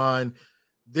on the line.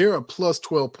 they're a plus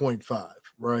 12.5,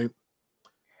 right?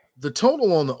 The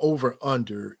total on the over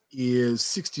under is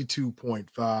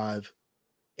 62.5,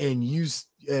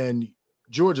 and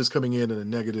Georgia's coming in at a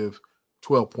negative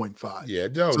 12.5. Yeah,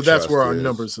 don't So that's trust where our this.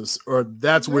 numbers is, or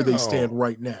that's where they stand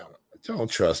right now.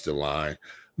 Don't trust the line.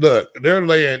 Look, they're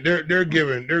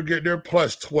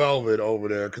plus 12 it over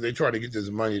there because they're trying to get this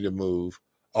money to move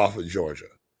off of Georgia,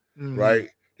 right?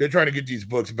 They're trying to get these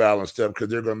books balanced up because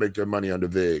they're going to make their money on the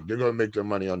VIG. They're going to make their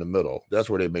money on the middle. That's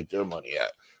where they make their money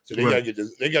at. So they gotta get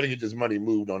this. They got to get this money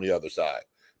moved on the other side.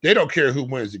 They don't care who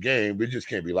wins the game. It just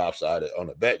can't be lopsided on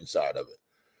the betting side of it.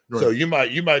 Right. So you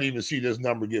might even see this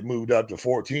number get moved up to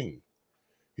 14.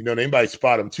 You know, they might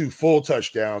spot them 2 full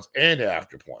touchdowns and the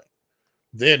after point.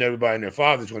 Then everybody and their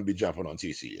father's going to be jumping on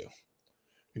TCU.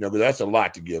 You know, because that's a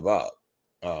lot to give up.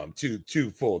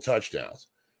 2 full touchdowns.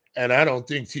 And I don't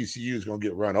think TCU is going to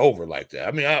get run over like that.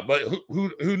 I mean, but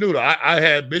who knew that? I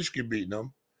had Michigan beating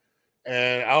them,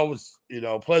 and I was,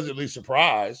 pleasantly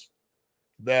surprised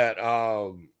that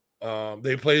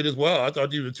they played as well. I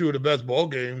thought these were 2 of the best ball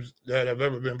games that have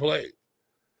ever been played.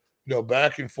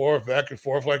 Back and forth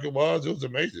like it was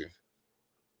amazing.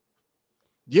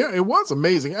 Yeah, it was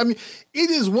amazing. I mean, it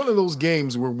is one of those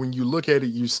games where when you look at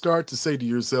it, you start to say to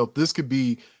yourself, this could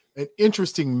be an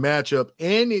interesting matchup,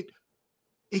 and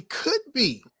it could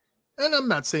be, and I'm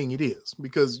not saying it is,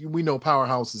 because we know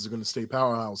powerhouses are going to stay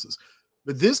powerhouses,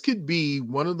 but this could be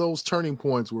one of those turning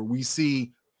points where we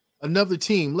see another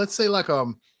team, let's say like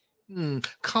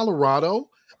Colorado,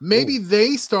 maybe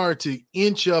they start to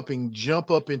inch up and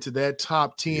jump up into that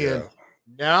top 10. Yeah.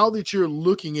 Now that you're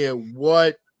looking at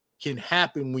what can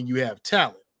happen when you have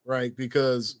talent, right?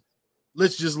 Because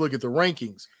let's just look at the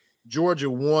rankings. Georgia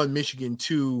 1, Michigan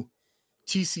 2,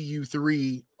 TCU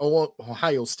 3,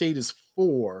 Ohio State is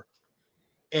 4,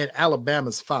 and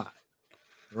Alabama's 5.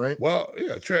 Right? Well,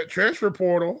 yeah, transfer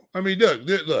portal. I mean,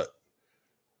 look.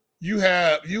 You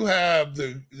have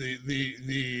the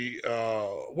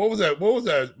what was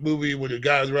that movie where the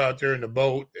guys were out there in the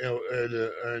boat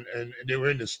and they were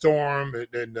in the storm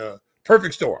and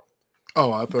Perfect Storm.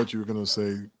 Oh, I thought you were going to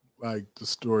say like the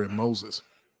story of Moses.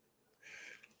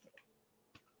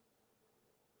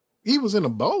 He was in a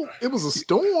boat. It was a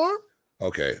storm.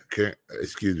 Okay.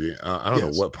 Excuse me. I don't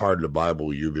know what part of the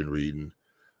Bible you've been reading.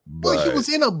 But well, he was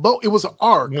in a boat. It was an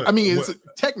ark. I mean,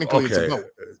 technically it's a boat.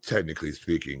 Technically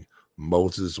speaking,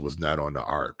 Moses was not on the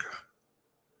ark.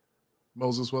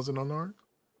 Moses wasn't on the ark?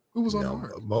 Who was on the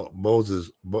ark? Moses,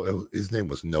 his name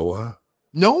was Noah.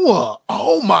 Noah.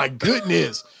 Oh, my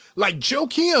goodness. Like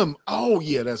Joachim. Oh,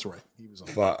 yeah, that's right. He was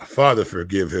on Father,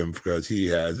 forgive him because he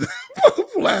has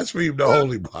blasphemed the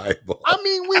Holy Bible. I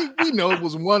mean, we know it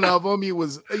was one of them. He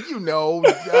was,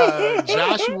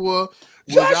 Joshua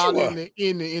was out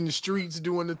in the streets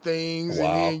doing the things, and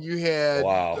then you had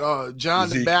John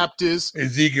the Baptist.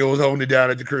 Ezekiel was holding it down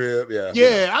at the crib.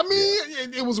 Yeah. I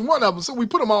mean, it was one of them. So we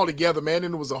put them all together, man,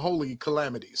 and it was a holy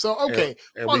calamity. So okay,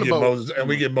 and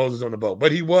we get Moses on the boat,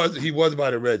 but he was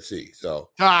by the Red Sea. So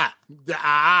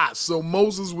so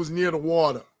Moses was near the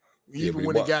water, even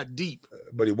when it got deep.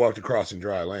 But he walked across in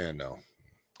dry land, though.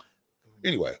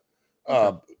 Anyway,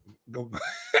 I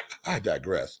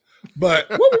digress. But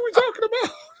what were we talking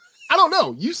about? I don't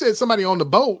know. You said somebody on the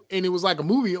boat, and it was like a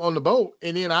movie on the boat,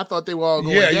 and then I thought they were all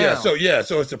going down. So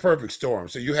it's the perfect storm.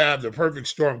 So you have the perfect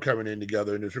storm coming in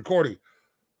together in this recording.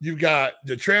 You've got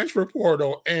the transfer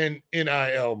portal and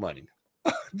NIL money.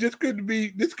 This couldn't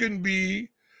be.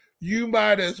 You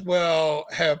might as well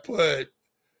have put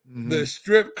the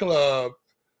strip club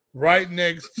right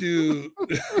next to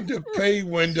the pay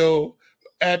window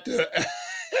at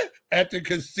the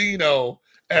casino.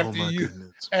 After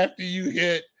you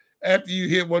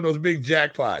hit one of those big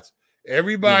jackpots,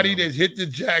 everybody that hit the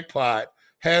jackpot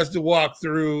has to walk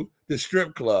through the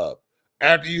strip club.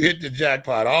 After you hit the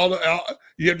jackpot,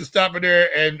 you have to stop in there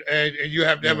and you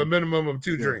have to have a minimum of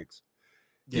 2 drinks.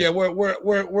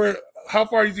 Where how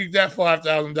far do you think that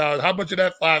 $5,000? How much of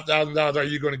that $5,000 are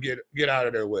you going to get out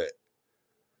of there with?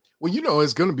 Well,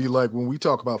 it's going to be like when we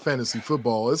talk about fantasy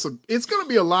football. It's going to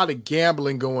be a lot of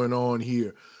gambling going on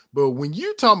here. But when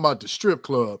you're talking about the strip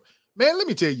club, man, let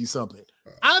me tell you something.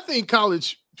 I think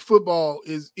college football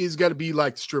is got to be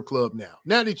like the strip club now.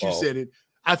 Now that you said it,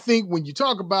 I think when you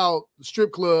talk about the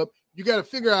strip club, you got to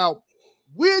figure out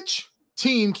which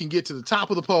team can get to the top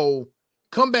of the pole,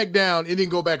 come back down, and then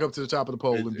go back up to the top of the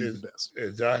pole and be the best.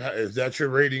 Is that your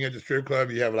rating at the strip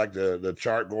club? You have like the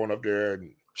chart going up there?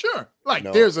 Sure. Like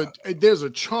there's a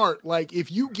chart. Like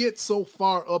if you get so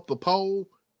far up the pole,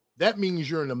 that means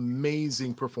you're an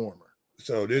amazing performer.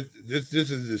 So this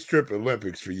is the strip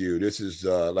Olympics for you. This is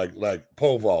like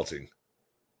pole vaulting.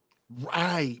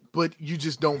 Right, but you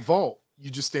just don't vault. You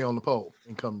just stay on the pole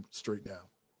and come straight down.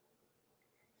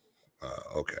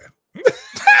 Okay.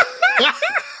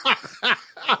 Well,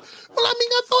 I mean,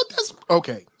 I thought that's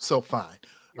okay. So fine.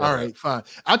 All right, fine.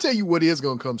 I'll tell you what is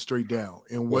going to come straight down,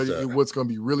 and what's going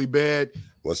to be really bad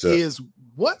is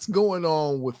what's going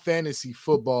on with fantasy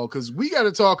football. Because we got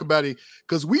to talk about it.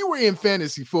 Because we were in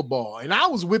fantasy football, and I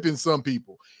was whipping some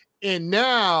people, and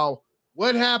now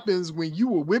what happens when you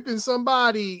were whipping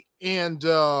somebody and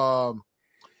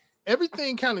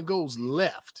everything kind of goes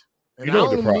left? And I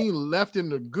don't mean left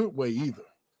in a good way either.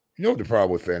 You know what the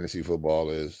problem with fantasy football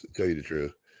is, to tell you the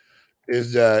truth,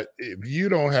 is that if you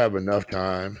don't have enough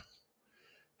time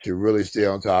to really stay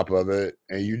on top of it,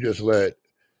 and you just let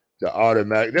the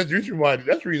automatic, that's the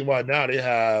reason why now they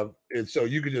have it so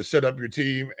you can just set up your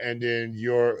team, and then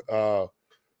your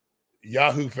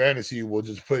Yahoo Fantasy will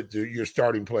just put your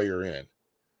starting player in.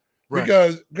 Right.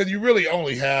 Because you really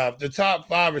only have the top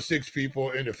 5 or 6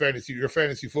 people in your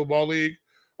fantasy football league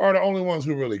are the only ones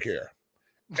who really care.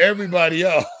 Everybody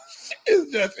else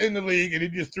is just in the league and he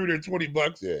just threw their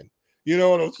 $20 in. You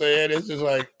know what I'm saying? It's just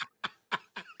like,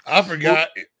 I forgot.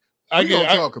 We're going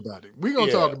to talk about it. We're going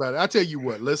to talk about it. I tell you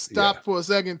what, let's stop for a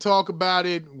second, talk about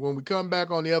it. When we come back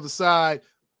on the other side,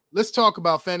 let's talk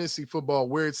about fantasy football,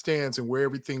 where it stands and where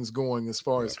everything's going as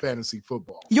far as fantasy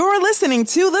football. You're listening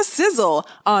to The Sizzle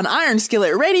on Iron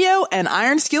Skillet Radio and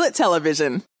Iron Skillet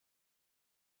Television.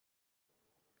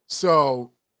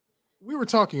 So we were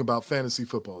talking about fantasy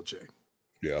football, Jay.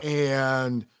 Yeah.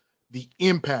 And the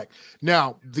impact.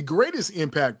 Now, the greatest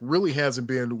impact really hasn't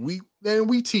been,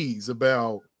 we tease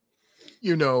about,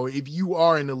 if you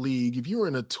are in a league, if you're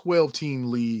in a 12-team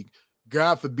league,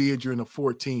 God forbid you're in a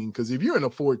 14, because if you're in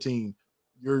a 14,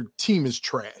 your team is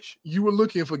trash. You were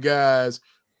looking for guys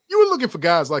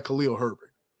like Khalil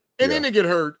Herbert. And then they get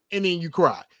hurt, and then you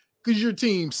cry because your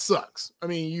team sucks. I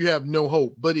mean, you have no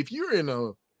hope. But if you're in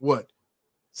a,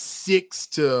 6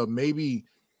 to maybe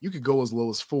you could go as low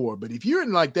as 4. But if you're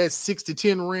in like that 6 to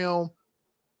 10 realm,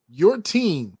 your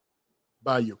team,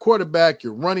 by your quarterback,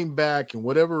 your running back, and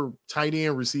whatever tight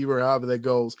end, receiver, however that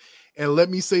goes. And let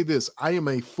me say this, I am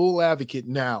a full advocate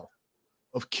now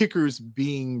of kickers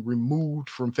being removed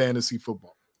from fantasy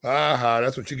football.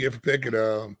 That's what you get for picking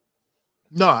them.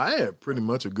 No, I had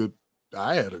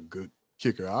a good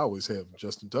kicker. I always have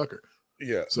Justin Tucker.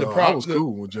 Yeah. So I was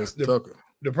cool with Justin Tucker.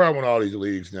 The problem with all these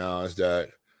leagues now is that,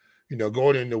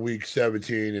 going into week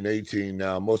 17 and 18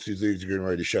 now, most of these leagues are getting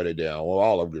ready to shut it down. Well,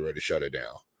 all of them get ready to shut it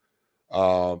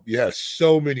down. You have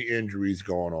so many injuries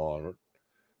going on.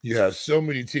 You have so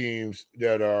many teams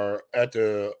that are at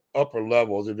the upper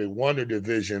levels. If they won the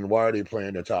division, why are they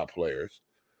playing their top players?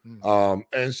 Mm-hmm.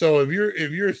 And so if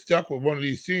you're stuck with one of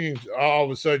these teams, all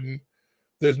of a sudden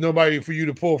there's nobody for you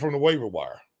to pull from the waiver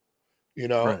wire.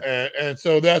 Right. And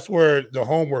so that's where the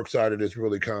homework side of this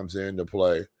really comes into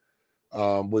play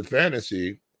with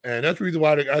fantasy. And that's the reason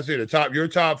why I say your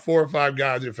top 4 or 5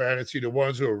 guys in fantasy, the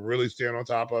ones who are really staying on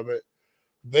top of it,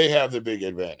 they have the big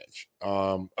advantage.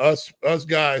 Us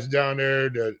guys down there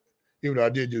that, even though I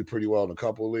did do pretty well in a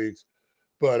couple of leagues,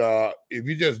 but if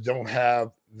you just don't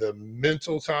have the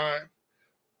mental time,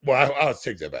 well, I'll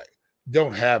take that back.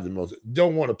 Don't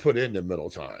want to put in the mental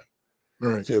time.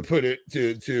 Right. To put it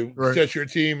to right. Set your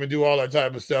team and do all that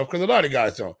type of stuff, because a lot of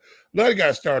guys don't. A lot of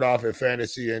guys start off in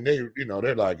fantasy and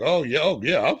they're like, oh yeah,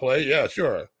 I'll play, yeah,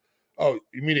 sure. Oh,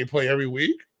 you mean they play every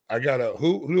week? I gotta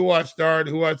who do I start?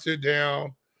 Who I sit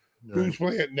down? Right. Who's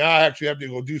playing? Now I actually have to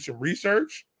go do some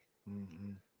research.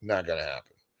 Mm-hmm. Not gonna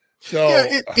happen. So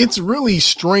it's really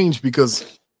strange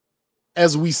because,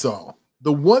 as we saw,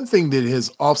 the one thing that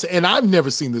has offset, and I've never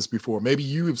seen this before. Maybe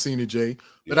you have seen it, Jay,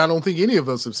 but I don't think any of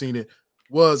us have seen it.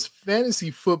 Was fantasy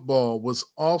football was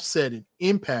offset and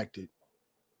impacted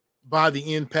by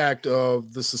the impact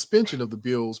of the suspension of the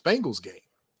Bills-Bengals game.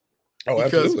 Oh,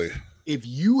 because absolutely. If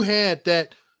you had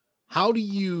that, how do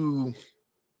you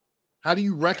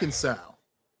reconcile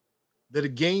that a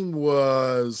game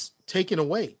was taken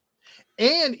away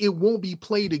and it won't be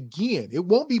played again? It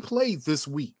won't be played this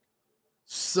week.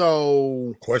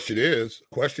 So question is,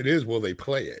 will they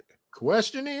play it?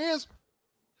 Question is,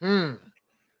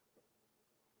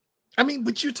 I mean,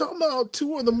 but you're talking about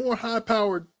 2 of the more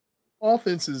high-powered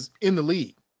offenses in the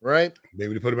league, right?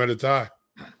 Maybe they put them at a tie.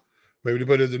 Maybe they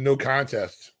put it as a no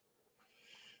contest.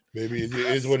 Maybe it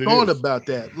is what it is. I thought about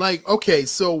that. Like, okay,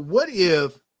 so what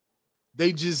if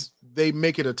they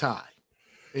make it a tie,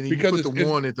 and you put the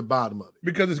 1 at the bottom of it?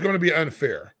 Because it's going to be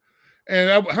unfair.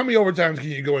 And how many overtimes can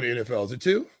you go in the NFL? Is it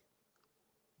 2?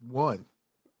 1.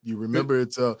 You remember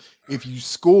it's if you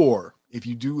score, if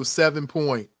you do a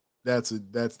 7-point, that's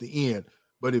the end.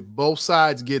 But if both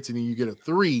sides gets it and you get a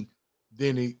 3,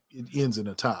 then it ends in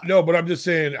a tie. No, but I'm just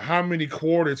saying, how many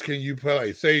quarters can you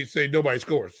play? Say nobody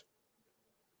scores.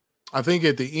 I think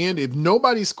at the end, if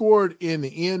nobody scored in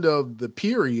the end of the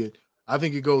period, I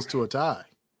think it goes to a tie.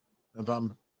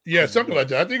 Something like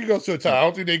that. I think it goes to a tie. I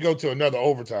don't think they go to another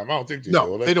overtime. I don't think they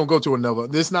do. They don't go to another.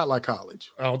 It's not like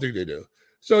college. I don't think they do.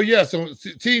 So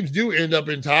teams do end up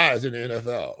in ties in the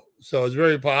NFL. So it's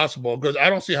very possible because I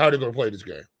don't see how they're going to play this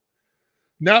game.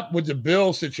 Not with the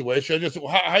Bills situation. Just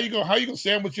how you gonna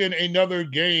sandwich in another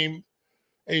game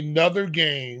in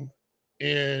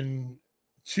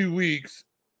 2 weeks?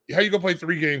 How you gonna play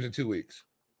 3 games in 2 weeks?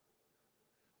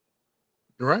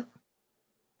 Right.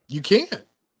 You can't.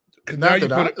 Because now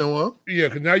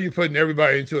you're putting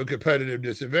everybody into a competitive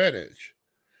disadvantage.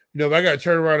 If I got to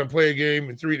turn around and play a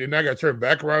game in 3, then I got to turn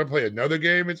back around and play another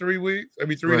game in 3 weeks.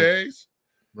 3 days.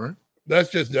 Right.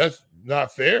 That's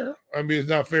not fair. It's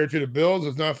not fair to the Bills.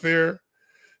 It's not fair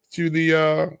to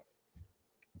the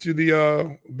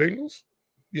Bengals.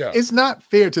 Yeah. It's not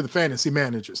fair to the fantasy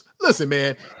managers. Listen,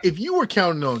 man, if you were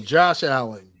counting on Josh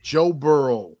Allen, Joe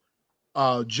Burrow,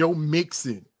 Joe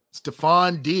Mixon,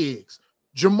 Stephon Diggs,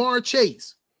 Jamar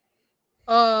Chase,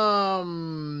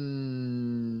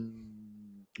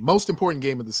 most important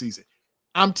game of the season.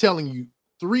 I'm telling you,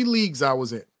 3 leagues I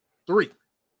was in. 3.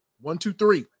 1, 2,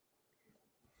 3.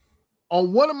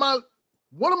 On one of my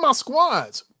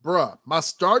squads, my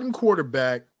starting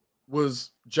quarterback was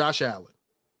Josh Allen.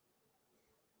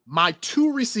 My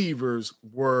 2 receivers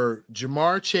were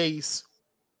Jamar Chase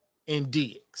and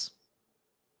Diggs.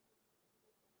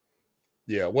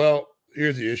 Yeah, well,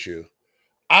 here's the issue.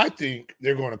 I think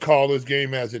they're going to call this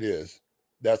game as it is.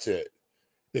 That's it.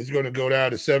 It's going to go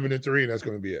down to 7-3, and that's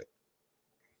going to be it.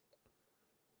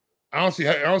 I don't see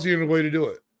any way to do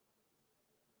it.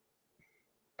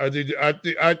 I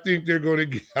think they're going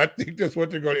to. I think that's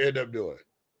what they're going to end up doing.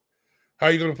 How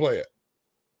are you going to play it?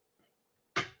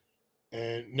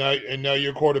 And now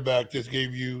your quarterback just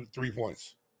gave you 3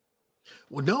 points.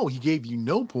 Well, no, he gave you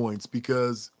no points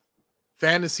because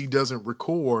fantasy doesn't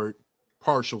record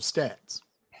partial stats.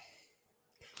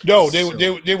 No,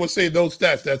 they would say those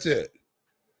stats. That's it.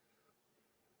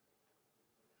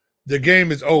 The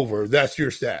game is over. That's your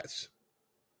stats.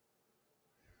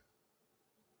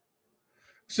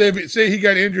 Say he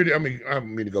got injured. I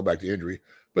don't mean to go back to injury,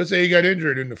 but say he got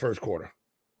injured in the first quarter.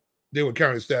 They would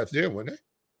count his stats then, wouldn't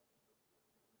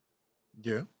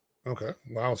they? Yeah. Okay.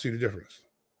 Well, I don't see the difference.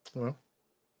 Well,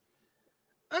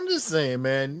 I'm just saying,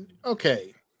 man.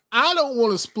 Okay. I don't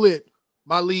want to split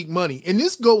my league money. And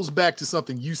this goes back to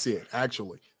something you said,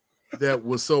 actually, that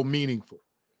was so meaningful.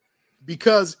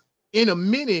 Because in a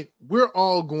minute, we're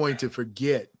all going to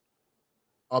forget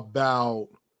about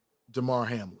Damar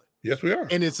Hamlin. Yes, we are.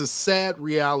 And it's a sad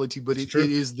reality, but it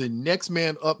is the next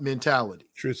man up mentality.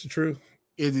 It's the truth.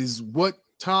 It is what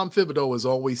Tom Thibodeau has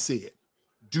always said.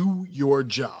 Do your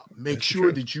job. Make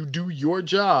sure that you do your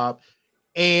job.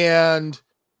 And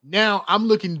now I'm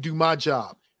looking to do my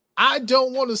job. I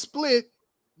don't want to split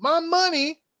my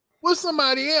money with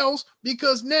somebody else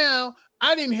because now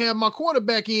I didn't have my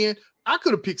quarterback in. I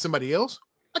could have picked somebody else.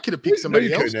 I could have picked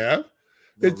somebody else. Couldn't have.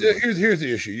 Here's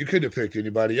the issue. You couldn't have picked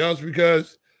anybody else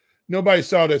because nobody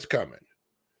saw this coming.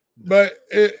 But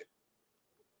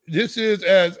this is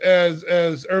as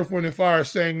Earth, Wind, and Fire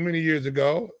sang many years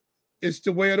ago. It's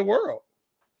the way of the world.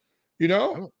 I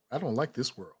don't like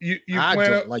this world. You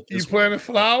plant a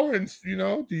flower, and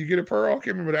do you get a pearl? I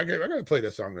can't remember that game. I got to play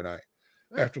that song tonight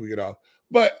after we get off.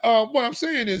 But what I'm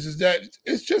saying is that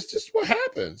it's just what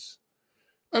happens.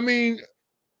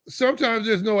 Sometimes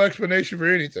there's no explanation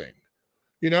for anything,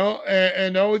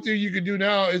 and the only thing you can do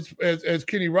now is, as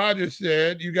Kenny Rogers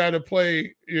said, you got to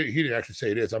play. He didn't actually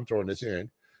say this. I'm throwing this in.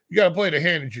 You got to play the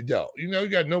hand that you dealt. You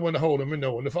got no one to hold him and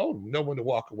no one to fold him, no one to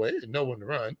walk away and no one to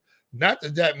run. Not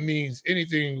that means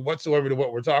anything whatsoever to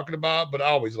what we're talking about, but I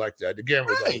always like that. The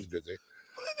gambler's always busy.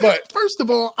 But first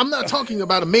of all, I'm not talking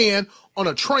about a man on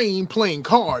a train playing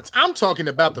cards. I'm talking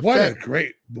about the a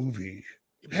great movie.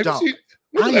 Dog,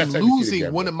 I am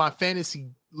losing one of my fantasy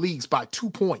leagues by 2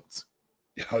 points.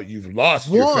 Oh, you've lost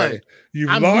point.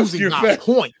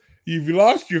 You've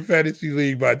lost your fantasy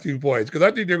league by 2 points because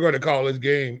I think they're going to call this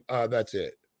game. That's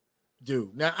it,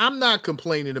 dude. Now I'm not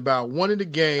complaining about one of the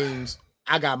games.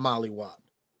 I got mollywopped.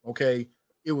 Okay,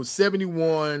 it was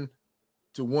 71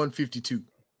 to 152.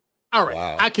 All right,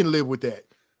 wow. I can live with that.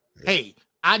 Yeah. Hey,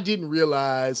 I didn't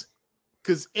realize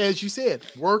because, as you said,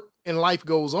 work and life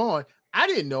goes on. I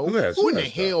didn't know who in the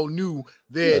hell knew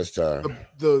that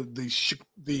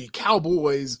the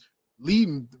Cowboys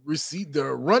leading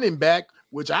the running back,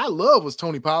 which I love, was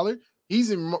Tony Pollard.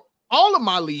 He's in all of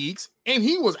my leagues, and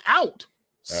he was out.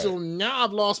 So now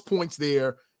I've lost points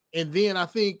there. And then I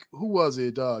think, who was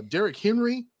it? Derrick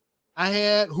Henry I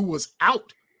had, who was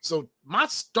out. So my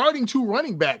starting 2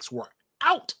 running backs were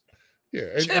out.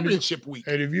 Yeah. Championship week.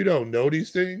 And if you don't know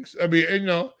these things, I mean,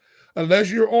 unless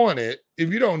you're on it,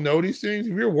 if you don't know these things,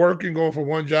 if you're working, going from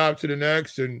one job to the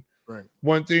next and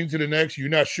one thing to the next, you're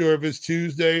not sure if it's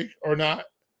Tuesday or not,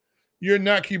 you're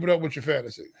not keeping up with your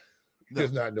fantasy. You're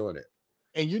just not doing it.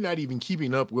 And you're not even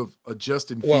keeping up with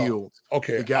Justin Fields.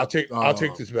 Okay, I'll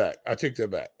take this back. I take that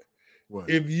back. What?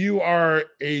 If you are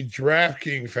a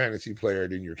DraftKings fantasy player,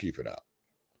 then you're keeping up.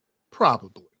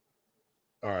 Probably.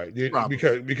 All right,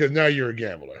 because now you're a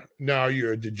gambler. Now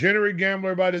you're a degenerate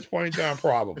gambler by this point in time,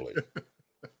 probably.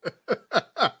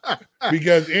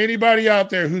 Because anybody out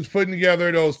there who's putting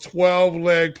together those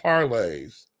 12-leg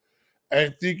parlays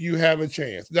and think you have a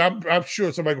chance. Now, I'm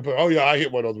sure somebody can put, oh, yeah, I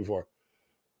hit one of those before.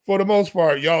 For the most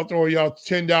part, y'all throw y'all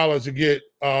 $10 to get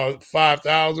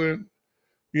 5,000,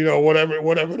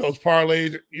 whatever those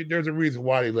parlays. There's a reason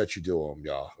why they let you do them,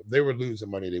 y'all. If they were losing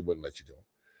money, they wouldn't let you do them.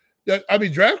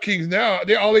 DraftKings now,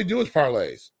 all they do is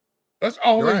parlays. That's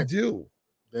all they do.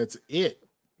 That's it.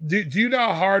 Do you know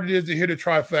how hard it is to hit a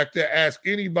trifecta? Ask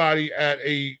anybody at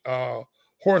a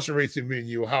horse racing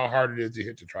venue how hard it is to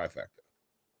hit the trifecta.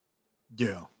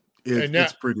 Yeah,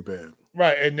 it's pretty bad.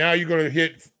 Right, and now you're going to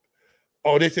hit,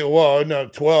 they say, well, no,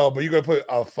 12, but you're going to put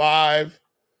a 5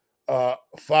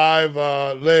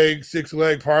 leg,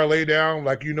 6-leg parlay down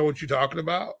like you know what you're talking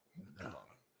about? No.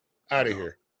 Out of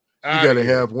here. You got to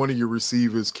have one of your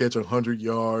receivers catch 100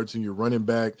 yards and your running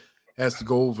back has to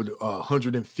go over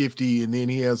 150, and then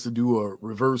he has to do a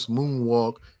reverse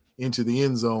moonwalk into the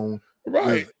end zone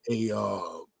with a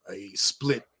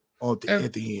split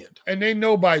at the end. And they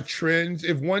know by trends,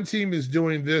 if one team is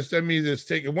doing this, that means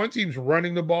if one team's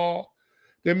running the ball,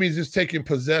 that means it's taking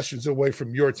possessions away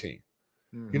from your team.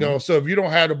 Mm-hmm. So if you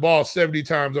don't have the ball 70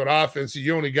 times on offense,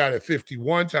 you only got it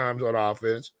 51 times on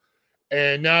offense,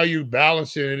 and now you're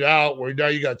balancing it out where now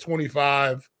you got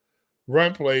 25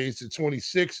 run plays and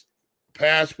 26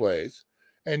 pass plays,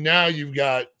 and now you've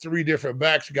got 3 different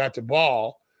backs who got the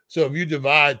ball. So if you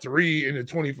divide 3 into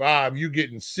 25, you're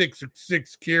getting six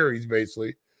carries,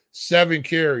 basically 7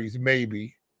 carries,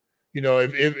 maybe.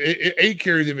 If 8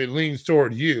 carries, if it leans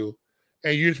toward you,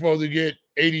 and you're supposed to get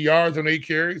 80 yards on 8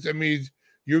 carries, that means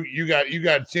you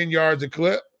got 10 yards a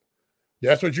clip.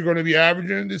 That's what you're going to be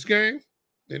averaging in this game.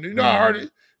 And you know how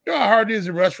hard it is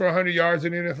to rush for 100 yards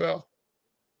in the NFL.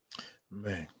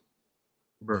 Man,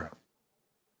 bro.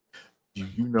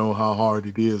 You know how hard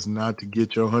it is not to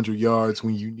get your 100 yards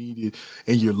when you need it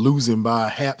and you're losing by a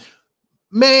half.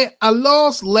 Man, I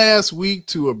lost last week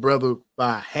to a brother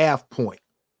by a half point,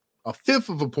 a fifth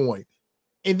of a point.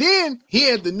 And then he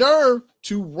had the nerve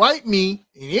to write me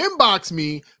and inbox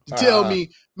me to tell me,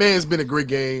 man, it's been a great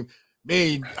game.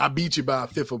 Man, I beat you by a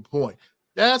fifth of a point.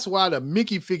 That's why the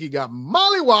Mickey Ficky got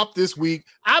mollywopped this week.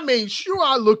 I made sure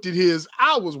I looked at his.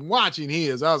 I was watching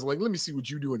his. I was like, let me see what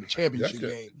you do in the championship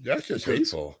game. That's just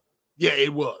hateful. Yeah,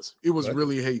 it was. It was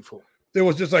really hateful. It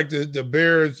was just like the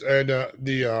Bears and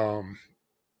the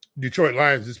Detroit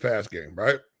Lions this past game,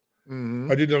 right?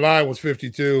 Mm-hmm. I did the line was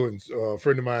 52, and a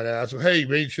friend of mine asked, hey,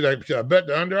 man, should I bet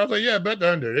the under? I was like, yeah, bet the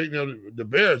under. The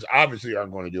Bears obviously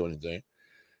aren't going to do anything.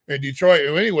 And Detroit,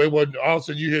 anyway, when all of a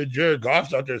sudden you hear Jared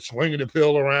Goff's out there swinging the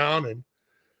pill around, and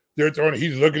they're throwing.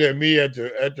 He's looking at me at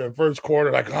the first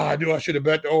quarter like, I knew I should have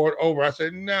bet the over. I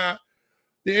said, nah.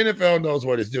 The NFL knows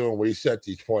what it's doing when he set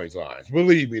these point lines.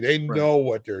 Believe me, they know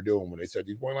what they're doing when they set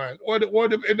these point lines. Or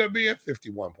it end up being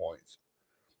 51 points.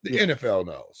 The NFL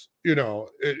knows.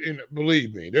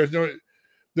 Believe me, there's no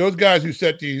those guys who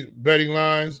set these betting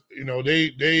lines. They're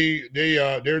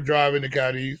driving the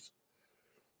caddies.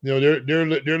 They're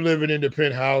living in the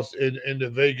penthouse in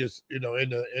the Vegas, in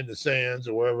the Sands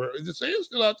or wherever. Is the Sands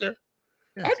still out there?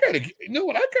 Yes. I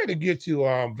gotta get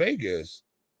to Vegas.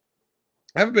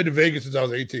 I haven't been to Vegas since I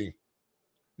was 18.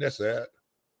 That's sad.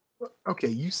 Okay,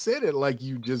 you said it like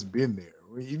you just been there.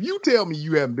 If you tell me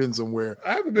you haven't been somewhere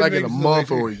I haven't been like in a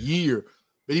month or a year,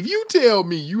 but if you tell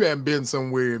me you haven't been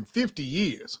somewhere in 50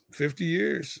 years. 50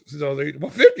 years since I was 18. Well,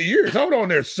 50 years. Hold on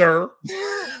there, sir.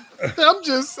 I'm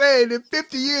just saying, in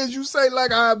 50 years, you say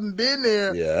like I haven't been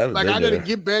there. Yeah, I gotta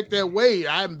get back that way.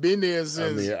 I haven't been there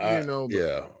since the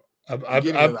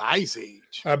Ice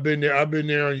Age. I've been there. I've been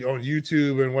there on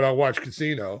YouTube and when I watch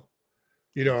Casino.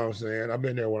 You know what I'm saying? I've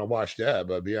been there when I watched that,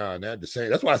 but beyond that, the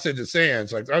Sands. That's why I said the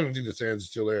Sands. Like I don't think the Sands is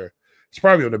still there. It's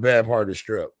probably on the bad part of the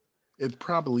strip. It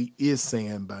probably is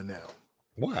sand by now.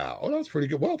 Wow, that was pretty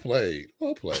good. Well played.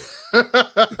 Well played.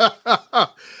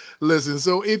 Listen,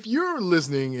 so if you're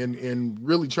listening and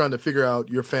really trying to figure out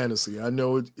your fantasy, I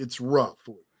know it's rough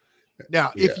for you.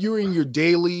 Now, Yeah. if you're in your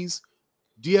dailies,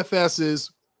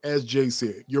 DFSs, as Jay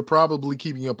said, you're probably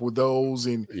keeping up with those,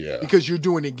 and because you're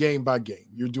doing it game by game,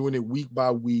 you're doing it week by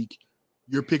week,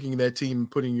 you're picking that team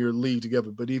and putting your league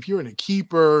together. But if you're in a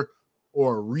keeper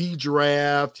or a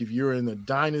redraft, if you're in a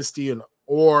dynasty,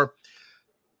 or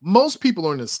most people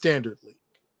are in a standard league,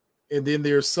 and then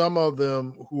there's some of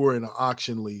them who are in an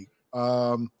auction league.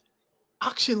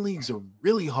 Auction leagues are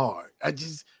really hard.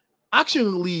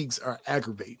 Auction leagues are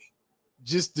aggravating.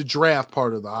 Just the draft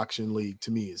part of the auction league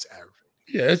to me is aggravating.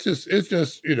 Yeah, it's just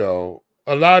a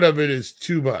lot of it is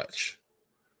too much.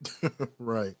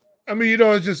 Right. I mean,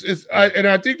 I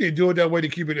think they do it that way to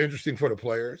keep it interesting for the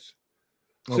players.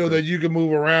 So that you can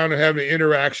move around and have an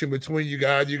interaction between you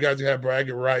guys. You guys have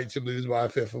bragging rights and lose by a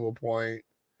fifth of a point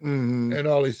and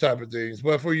all these type of things.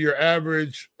 But for your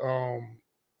average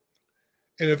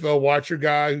NFL watcher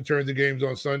guy who turns the games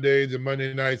on Sundays and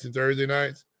Monday nights and Thursday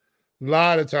nights, a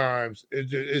lot of times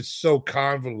it's so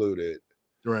convoluted.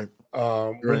 Right.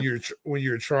 When you're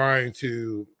trying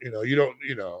to, you don't,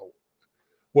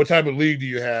 what type of league do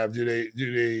you have? Do they,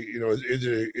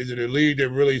 is it a league that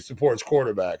really supports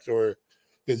quarterbacks, or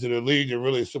is it a league that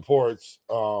really supports,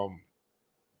 wide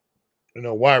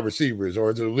receivers, or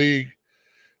is it a league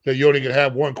that you only can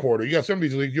have one quarter? You got some of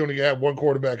these leagues you only can have one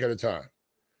quarterback at a time,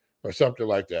 or something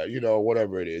like that.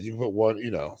 Whatever it is, you can put one.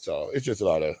 So it's just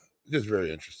just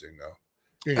very interesting though.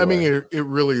 Anyway. I mean, it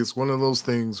really is one of those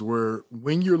things where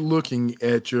when you're looking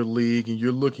at your league and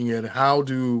you're looking at how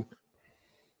do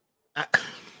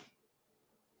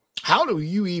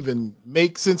you even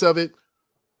make sense of it?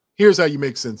 Here's how you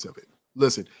make sense of it.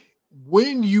 Listen,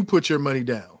 when you put your money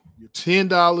down, your $10,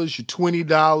 your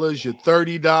 $20, your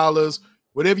 $30,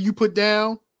 whatever you put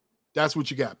down, that's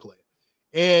what you got playing.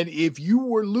 And if you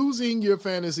were losing your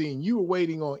fantasy and you were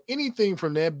waiting on anything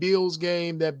from that Bills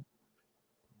game, that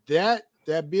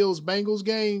Bills Bengals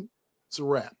game, it's a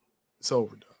wrap. It's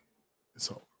over. It's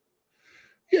over.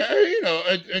 Yeah,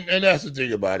 and that's the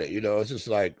thing about it. It's just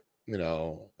like, can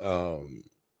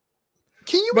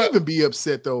you even be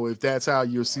upset though if that's how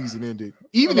your season ended,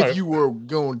 even if you were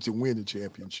going to win the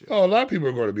championship? Oh, a lot of people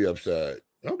are going to be upset.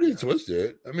 Don't get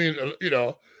twisted. I mean,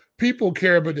 people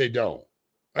care, but they don't.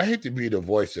 I hate to be the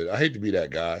voice of it. I hate to be that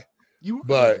guy.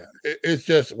 It's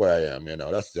just where I am.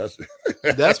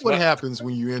 That's what happens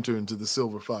when you enter into the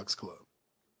Silver Fox Club.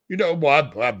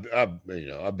 Well,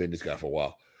 I've been this guy for a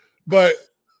while, but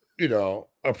a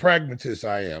pragmatist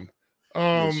I am.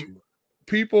 Yes,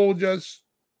 people just,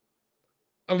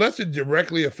 unless it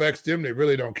directly affects them, they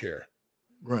really don't care.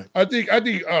 Right. I think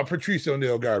Patrice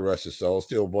O'Neal, God rest his soul,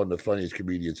 still one of the funniest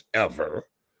comedians ever.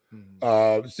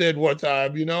 Said one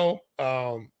time, he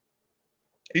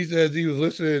says he was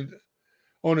listening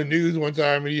on the news one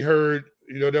time and he heard,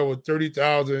 there were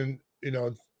 30,000,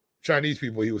 Chinese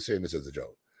people. He was saying this as a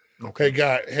joke. Okay,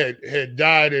 had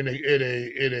died in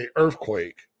a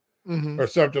earthquake or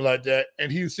something like that,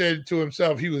 and he said to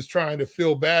himself he was trying to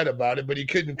feel bad about it, but he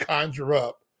couldn't conjure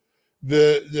up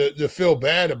the feel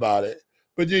bad about it.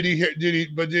 But then he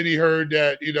heard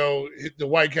that the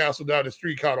White Castle down the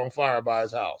street caught on fire by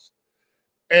his house,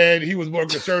 and he was more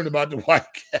concerned about the White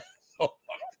Castle.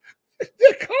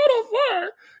 They caught on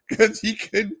fire because he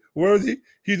couldn't. Where was he?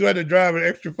 He's had to drive an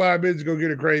extra 5 minutes to go get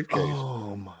a grave case.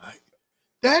 Oh my!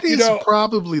 That is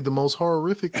probably the most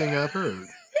horrific thing I've heard.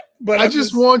 But I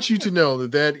just want you to know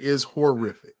that is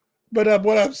horrific. But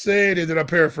what I'm saying is, and I'm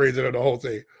paraphrasing on the whole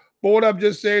thing, but what I'm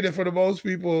just saying is for the most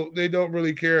people, they don't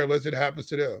really care unless it happens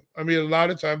to them. I mean, a lot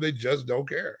of times they just don't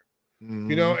care.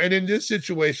 And in this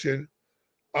situation,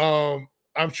 I'm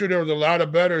sure there was a lot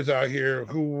of bettors out here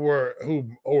who were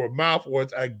mouth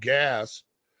was aghast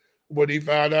when he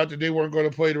found out that they weren't going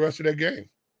to play the rest of that game.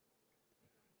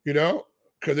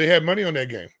 Because they had money on that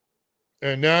game.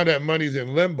 And now that money's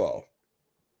in limbo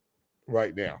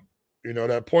right now.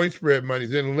 That point spread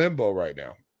money's in limbo right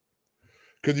now.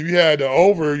 Because if you had the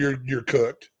over, you're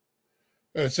cooked.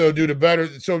 And so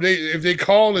if they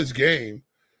call this game,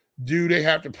 do they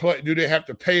have to pay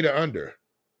the under?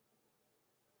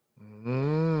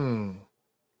 You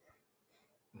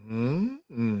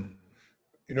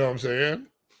know what I'm saying?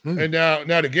 And now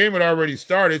the game had already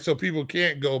started, so people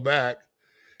can't go back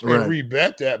and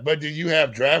rebet that. But then you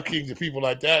have DraftKings and people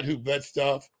like that who bet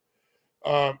stuff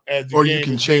or you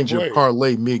can change your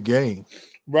parlay mid-game.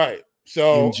 Right.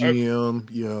 So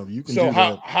MGM, you can. So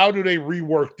how do they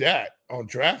rework that on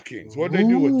DraftKings? What do they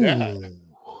do with that?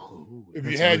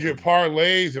 If you had your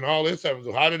parlays and all this stuff,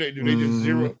 so how do they just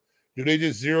zero? Do they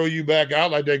just zero you back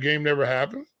out like that game never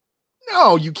happened?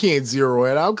 No, you can't zero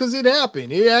it out because it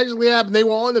happened. It actually happened. They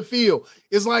were on the field.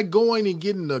 It's like going and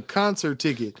getting a concert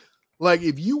ticket. Like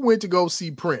if you went to go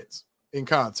see Prince in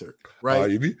concert,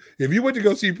 right? If you went to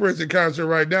go see Prince in concert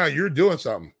right now, you're doing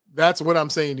something. That's what I'm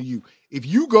saying to you. If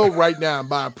you go right now and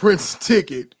buy a Prince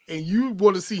ticket and you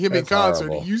want to see him in concert,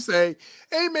 horrible. and you say,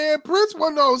 "Hey man, Prince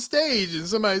wasn't on stage," and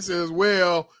somebody says,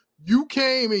 "Well, you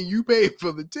came and you paid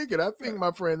for the ticket," I think,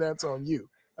 my friend, that's on you.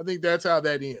 I think that's how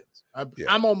that ends.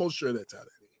 I'm almost sure that's how that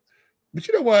ends. But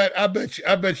you know what? I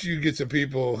bet you get some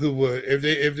people who would,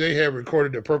 if they had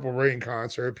recorded the Purple Rain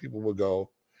concert, people would go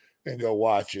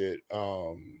watch it.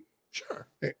 Sure.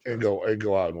 And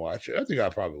go out and watch it. I think I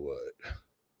probably would.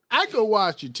 I go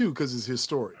watch it too because it's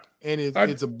historic and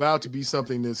it's about to be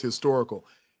something that's historical.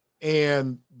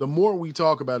 And the more we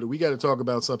talk about it, we got to talk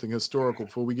about something historical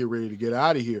before we get ready to get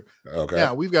out of here. Okay.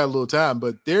 Now we've got a little time,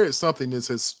 but there is something that's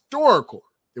historical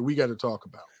that we got to talk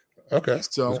about. Okay.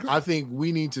 So I think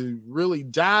we need to really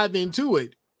dive into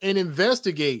it and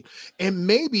investigate and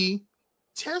maybe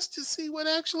test to see what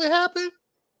actually happened.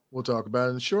 We'll talk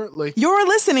about it shortly. You're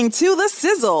listening to The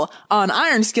Sizzle on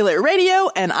Iron Skillet Radio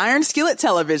and Iron Skillet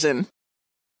Television.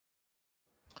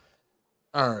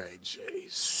 All right, Jay.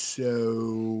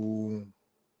 So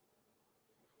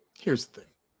here's the thing.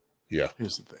 Yeah.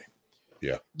 Here's the thing.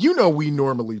 Yeah. You know, we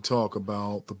normally talk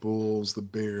about the Bulls, the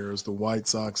Bears, the White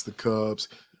Sox, the Cubs.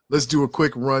 Let's do a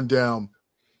quick rundown.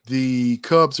 The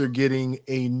Cubs are getting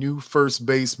a new first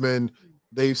baseman.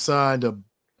 They've signed a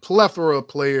plethora of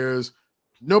players.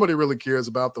 Nobody really cares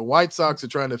about. The White Sox are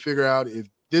trying to figure out if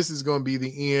this is going to be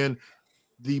the end.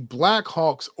 The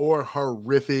Blackhawks are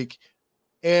horrific.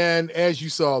 And as you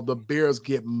saw, the Bears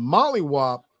get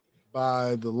mollywopped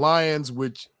by the Lions,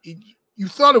 which you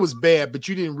thought it was bad, but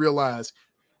you didn't realize,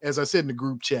 as I said in the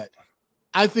group chat,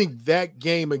 I think that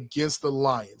game against the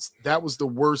Lions, that was the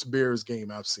worst Bears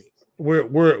game I've seen.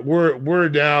 We're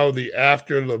now the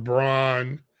after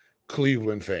LeBron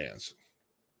Cleveland fans.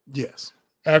 Yes.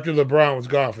 After LeBron was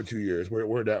gone for 2 years,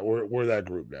 we're that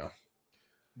group now.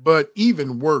 But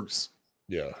even worse,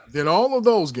 than all of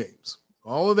those games,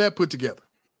 all of that put together,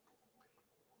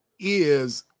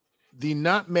 is the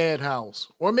not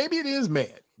Madhouse, or maybe it is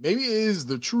Mad. Maybe it is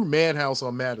the true Madhouse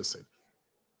on Madison.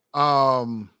 I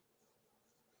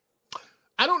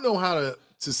don't know how to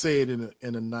say it in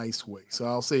a nice way, so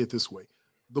I'll say it this way: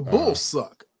 the Bulls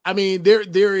suck. I mean,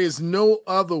 there is no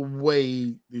other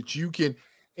way that you can.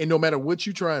 And no matter what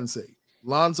you try and say,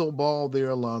 Lonzo Ball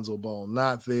there, Lonzo Ball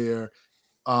not there,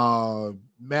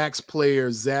 Max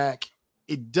player, Zach,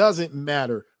 it doesn't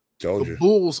matter. The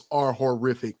Bulls are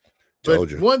horrific.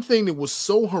 But one thing that was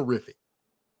so horrific,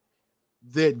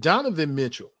 that Donovan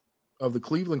Mitchell of the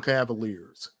Cleveland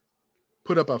Cavaliers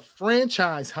put up a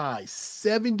franchise high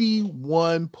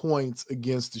 71 points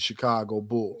against the Chicago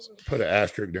Bulls. Put an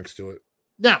asterisk next to it.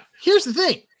 Now, here's the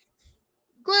thing.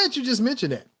 Glad you just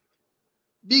mentioned that.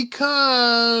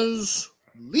 Because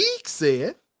League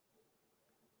said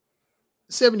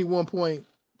 71-point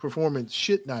performance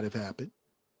should not have happened.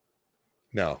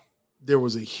 No. There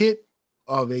was a hit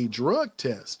of a drug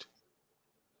test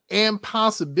and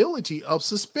possibility of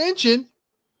suspension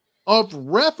of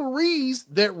referees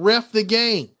that ref the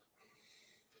game.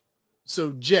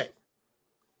 So, Jay,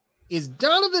 is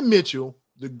Donovan Mitchell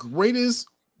the greatest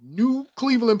new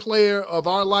Cleveland player of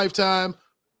our lifetime?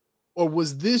 Or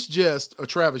was this just a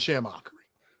Travis Shamockery?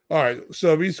 All right.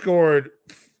 So if he scored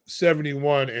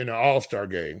 71 in an All-Star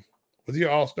game, was he an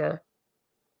All-Star?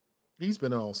 He's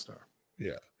been an All-Star.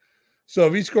 Yeah. So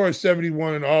if he scored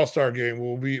 71 in an All-Star game,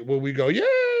 will we go,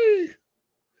 yay?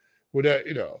 With that,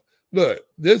 look,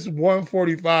 this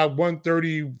 145,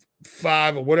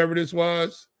 135, or whatever this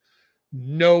was,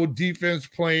 no defense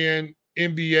playing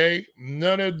NBA,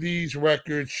 none of these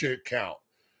records should count.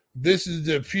 This is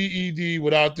the PED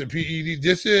without the PED.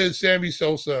 This is Sammy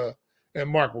Sosa and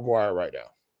Mark McGwire right now.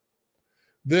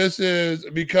 This is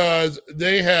because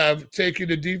they have taken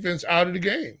the defense out of the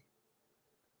game.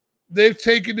 They've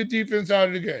taken the defense out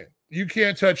of the game. You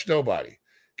can't touch nobody.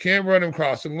 Can't run them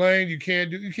across the lane. You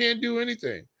can't do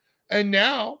anything. And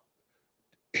now,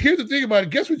 here's the thing about it.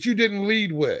 Guess what you didn't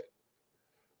lead with?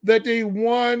 That they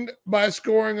won by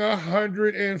scoring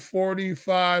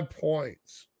 145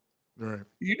 points. Right.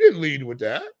 You didn't lead with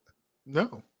that.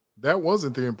 No, that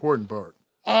wasn't the important part.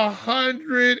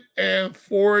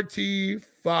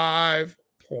 145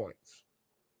 points.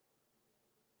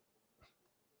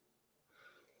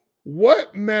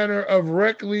 What manner of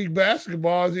rec league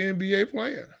basketball is the NBA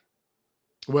playing?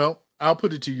 Well, I'll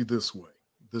put it to you this way.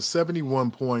 The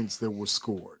 71 points that were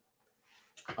scored.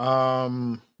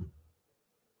 Only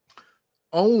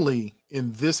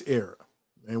in this era,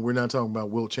 and we're not talking about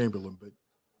Wilt Chamberlain, but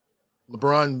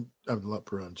LeBron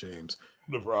James.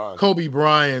 LeBron. Kobe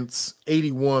Bryant's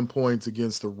 81 points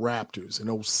against the Raptors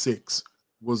in 06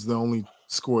 was the only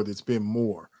score that's been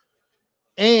more.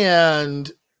 And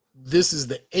this is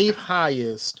the 8th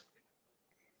highest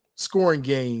scoring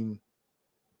game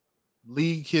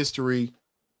league history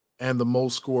and the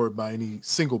most scored by any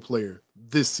single player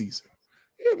this season.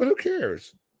 Yeah, but who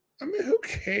cares? I mean, who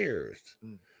cares?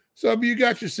 So I mean, you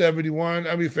got your 71.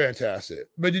 I mean, fantastic.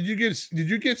 But did you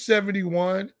get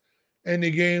 71 and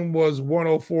the game was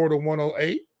 104 to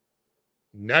 108?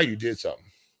 Now you did something.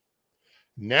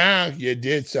 Now you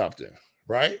did something,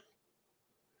 right?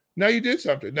 Now you did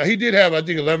something. Now he did have, I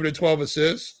think, 11 to 12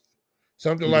 assists,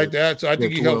 something like that. So I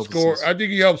think he helped score. Assists. I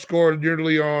think he helped score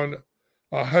nearly on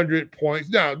 100 points.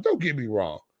 Now, don't get me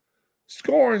wrong.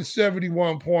 Scoring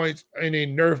 71 points in a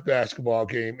Nerf basketball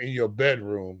game in your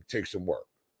bedroom takes some work.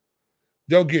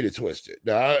 Don't get it twisted.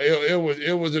 Now,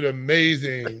 it was an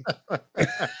amazing.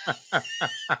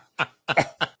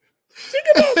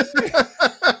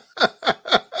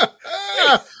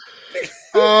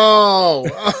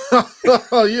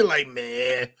 Oh, you're like,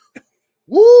 man.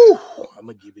 Woo! I'm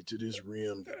gonna give it to this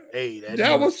rim. Hey,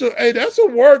 that's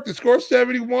some work to score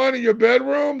 71 in your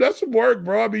bedroom. That's some work,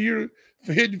 bro. I mean, you're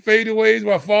hitting fadeaways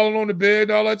while falling on the bed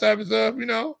and all that type of stuff, you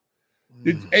know.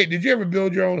 Did you ever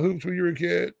build your own hoops when you were a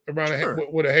kid around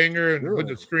with a hanger and put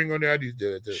the string on there? I just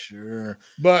did it too. Sure,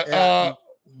 but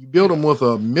you build them with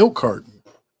a milk carton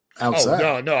outside.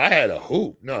 Oh no, I had a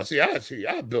hoop. No,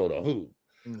 I built a hoop.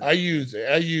 I used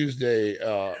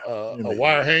a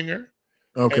wire hanger.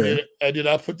 Okay, and then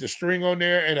I put the string on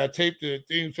there and I taped the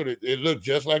thing so that it looked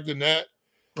just like the net.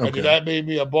 Okay. And then I made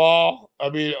me a ball. I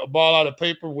made a ball out of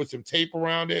paper with some tape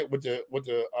around it with the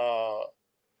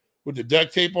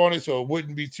duct tape on it so it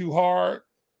wouldn't be too hard.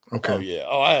 Okay. Oh yeah.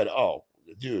 I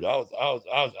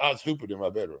was hooping in my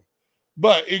bedroom.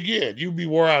 But again, you'd be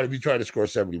wore out if you tried to score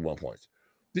 71 points.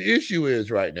 The issue is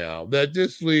right now that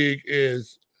this league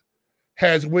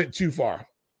has went too far.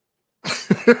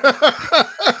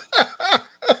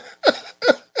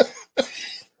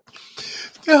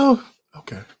 No.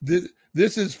 Okay.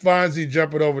 This is Fonzie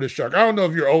jumping over the shark. I don't know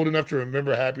if you're old enough to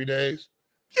remember Happy Days.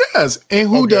 Yes, and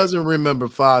who doesn't remember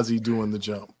Fonzie doing the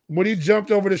jump? When he jumped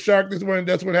over the shark, that's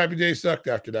when Happy Days sucked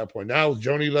after that point. Now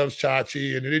Joni Loves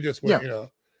Chachi, and then it just went,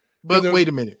 But wait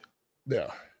a minute.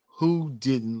 Yeah. Who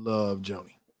didn't love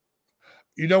Joni?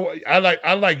 You know what?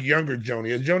 I like younger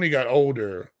Joni. As Joni got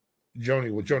older,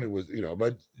 Joni was,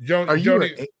 but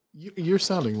Joni. You're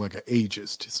sounding like an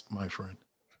ageist, my friend.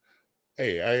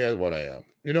 Hey, I am what I am.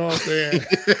 You know what I'm saying?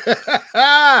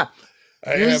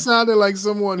 You sounded like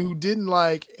someone who didn't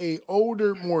like a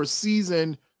older, more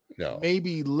seasoned,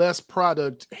 maybe less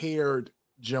product-haired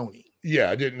Joni. Yeah,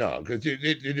 I didn't know because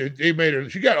they made her.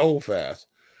 She got old fast.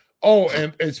 Oh,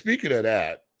 and speaking of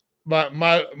that,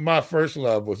 my first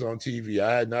love was on TV.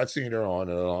 I had not seen her on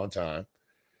in a long time,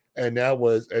 and that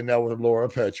was Laura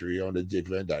Petrie on the Dick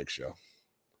Van Dyke Show.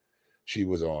 She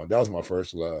was on. That was my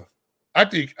first love. I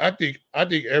think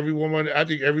every woman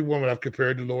I've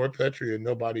compared to Laura Petrie and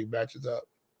nobody matches up.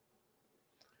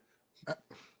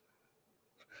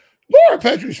 Laura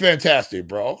Petrie's fantastic,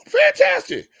 bro.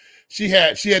 Fantastic. She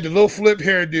had the little flip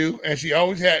hairdo, and she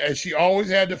always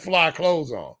had the fly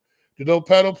clothes on. The little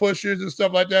pedal pushers and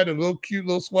stuff like that, the little cute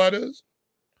little sweaters.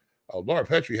 Oh, Laura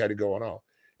Petrie had it going on.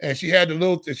 And she had the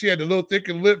little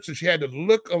thicker lips, and she had the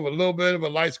look of a little bit of a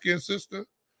light-skinned sister.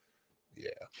 Yeah.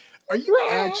 Are you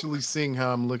actually seeing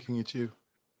how I'm looking at you?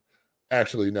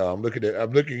 Actually, no. I'm looking at. You're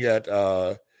looking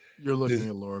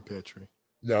at Laura Petrie.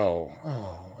 No.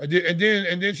 Oh. And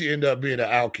then she ended up being an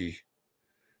alkie.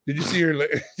 Did you see her?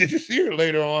 Did you see her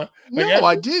later on? No,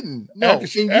 I didn't. No,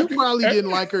 you probably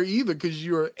didn't like her either because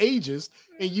you're ageist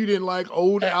and you didn't like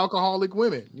old alcoholic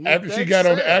women. After she got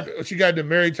the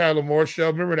Mary Tyler Moore show,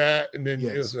 remember that? And then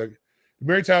it was like.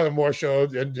 Mary Tyler Moore show,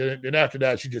 and then after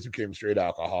that, she just became a straight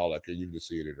alcoholic, and you can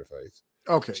see it in her face.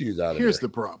 Okay, she's out of Here's there.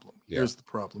 the problem. Yeah. Here's the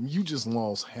problem. You just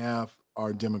lost half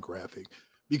our demographic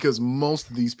because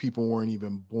most of these people weren't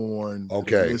even born.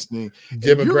 Okay, listening.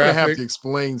 Demographic. You're gonna have to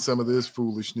explain some of this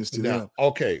foolishness to them.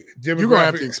 Okay, you're gonna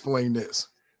have to explain this.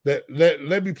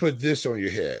 Let me put this on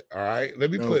your head. All right, let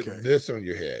me put this on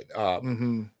your head.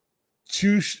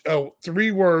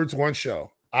 3 words, one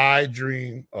show. I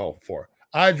dream. 4.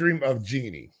 I dream of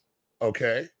Jeannie.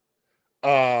 Okay.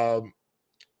 I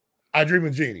dream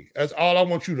of Jeannie. That's all I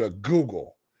want you to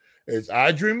Google is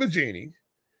I dream of Jeannie.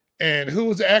 And who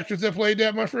was the actress that played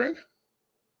that, my friend?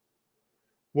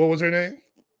 What was her name?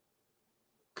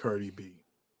 Cardi B.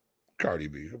 Cardi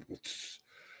B.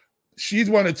 She's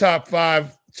one of the top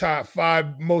 5 top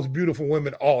 5 most beautiful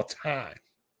women all time.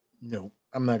 No,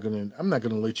 I'm not gonna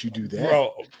let you do that,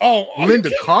 bro.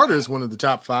 Linda Carter is one of the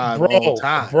top 5 all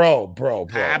time, bro.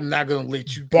 I'm not gonna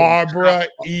let you. Barbara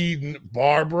Eden,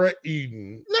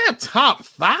 not top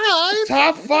 5.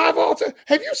 Top 5 all time.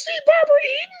 Have you seen Barbara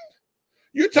Eden?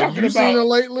 You're talking Have you seen her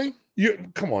lately?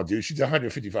 Come on, dude. She's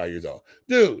 155 years old,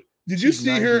 dude. Did you see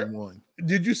 91. Her?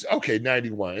 Did you? Okay,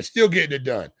 91. It's still getting it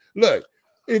done. Look,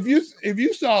 if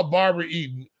you saw Barbara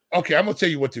Eden, okay, I'm gonna tell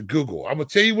you what to Google. I'm gonna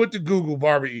tell you what to Google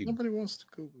Barbara Eden. Nobody wants to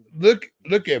Google.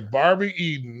 Look at Barbara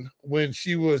Eden when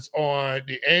she was on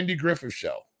the Andy Griffith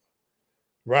Show,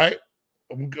 right?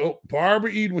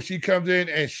 Barbara Eden when she comes in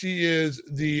and she is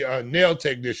the nail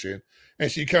technician and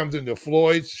she comes into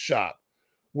Floyd's shop.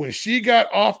 When she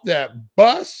got off that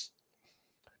bus,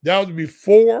 that was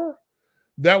before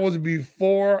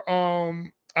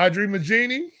I Dream of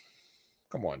Jeannie.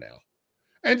 Come on now.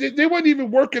 And they wasn't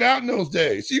even working out in those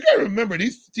days. So you got to remember,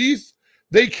 these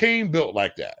they came built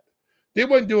like that. They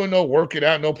wasn't doing no working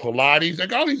out, no Pilates.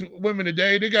 Like all these women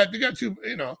today, they got two,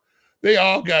 they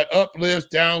all got uplifts,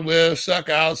 downlifts, suck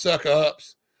out, suck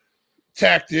ups,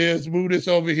 tack this, move this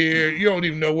over here. You don't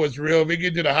even know what's real. If they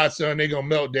get to the hot sun, they're going to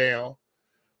melt down.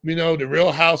 The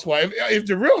Real Housewives, if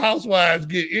the Real Housewives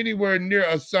get anywhere near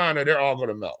a sauna, they're all going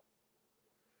to melt.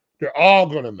 They're all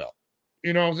going to melt.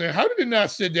 You know what I'm saying? How did it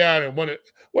not sit down and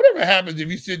whatever happens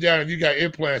if you sit down and you got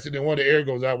implants and then one of the air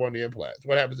goes out one of the implants?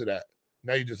 What happens to that?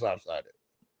 Now you just lopsided.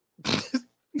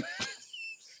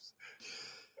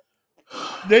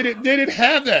 They didn't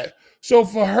have that. So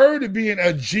for her to be in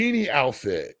a genie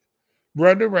outfit,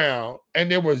 running around,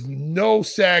 and there was no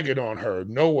sagging on her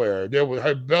nowhere.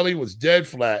 Her belly was dead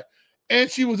flat, and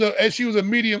she was a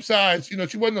medium size.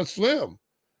 She wasn't a slim.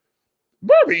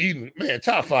 Barbara Eden, man,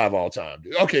 top 5 all time.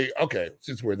 Dude. Okay.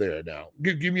 Since we're there now,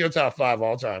 give me your top 5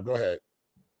 all time. Go ahead.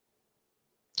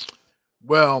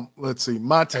 Well, let's see.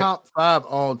 My top 5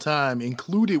 all time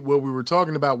included what we were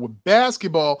talking about with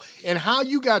basketball and how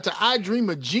you got to I Dream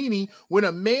of Jeannie when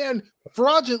a man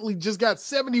fraudulently just got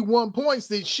 71 points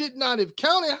that should not have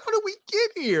counted. How did we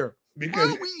get here? How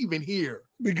are we even here?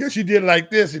 Because she did like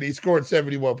this and he scored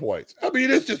 71 points. I mean,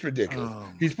 it's just ridiculous.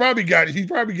 He's probably got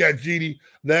Jeannie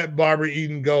let Barbara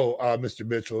Eden go, Mr.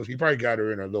 Mitchell. He probably got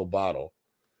her in a little bottle.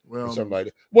 Well, something like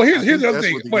that. Well, here's the other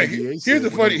thing. Wait, here's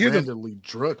the funny.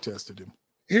 Drug tested him.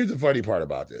 Here's the funny part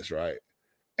about this, right?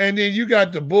 And then you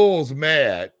got the Bulls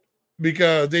mad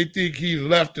because they think he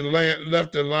left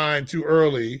the line too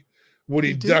early when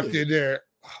he ducked in there.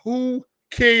 Who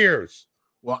cares?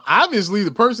 Well, obviously,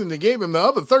 the person that gave him the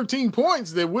other 13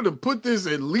 points that would have put this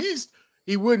at least.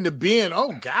 He wouldn't have been.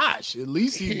 Oh gosh! At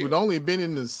least he would only have been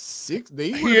in the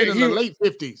 60s. He would have been in the late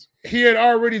 50s. He had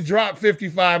already dropped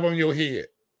 55 on your head.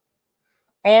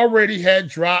 Already had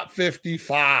dropped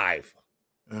 55.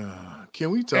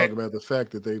 Can we talk about the fact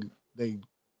that they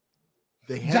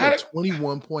had a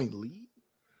 21-point lead?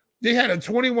 They had a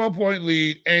 21-point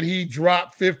lead, and he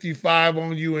dropped 55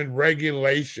 on you in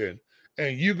regulation.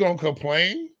 And you gonna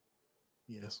complain?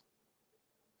 Yes.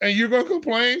 And you're gonna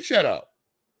complain? Shut up.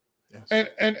 Yes.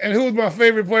 And who was my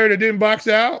favorite player that didn't box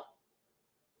out?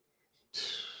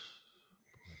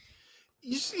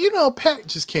 Pat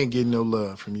just can't get no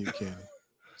love from you, Kenny.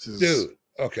 Dude,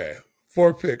 okay.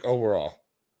 4th pick overall.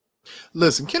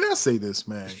 Listen, can I say this,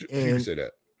 man? And you say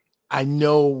that. I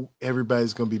know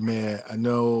everybody's going to be mad. I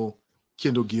know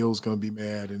Kendall Gill's going to be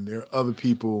mad, and there are other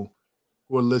people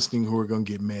who are listening who are going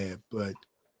to get mad, but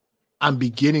I'm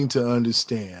beginning to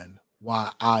understand why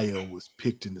Ayo was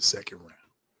picked in the 2nd round.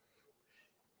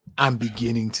 I'm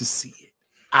beginning to see it.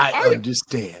 I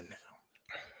understand now.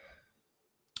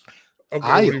 Okay,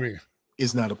 what do you mean?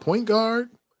 Is not a point guard.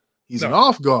 He's an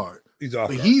off guard. He's off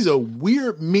guard. He's a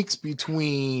weird mix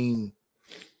between,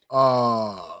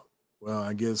 I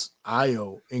guess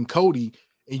Ayo and Cody,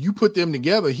 and you put them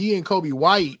together. He and Kobe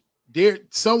White. You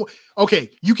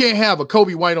can't have a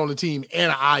Kobe White on the team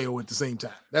and an Ayo at the same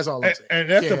time. That's all I'm saying. And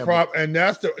that's the problem. And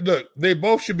that's look. They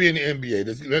both should be in the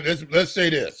NBA. Let's say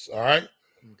this. All right.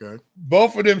 Okay.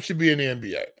 Both of them should be in the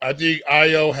NBA. I think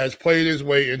Ayo has played his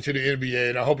way into the NBA,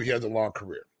 and I hope he has a long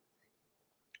career.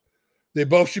 They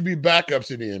both should be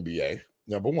backups in the NBA,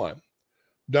 number 1.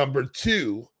 Number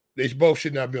 2, they both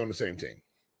should not be on the same team,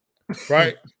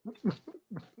 right?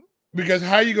 Because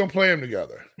how are you going to play them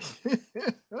together?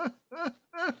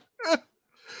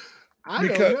 I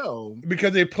don't know.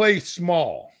 Because they play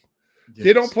small. Yes.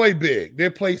 They don't play big. They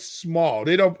play small.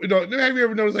 They don't. Have you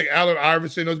ever noticed like Allen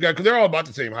Iverson, those guys? Because they're all about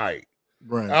the same height.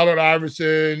 Right. Allen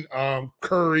Iverson,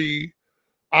 Curry,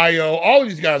 Ayo, all of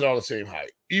these guys are all the same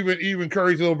height. Even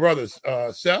Curry's little brother,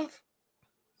 Seth.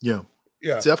 Yeah.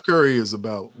 Yeah. Steph Curry is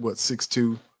about, what,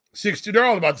 6'2"? 6'2". They're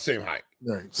all about the same height.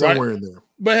 Right, somewhere in there.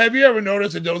 But have you ever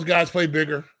noticed that those guys play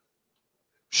bigger?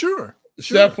 Sure.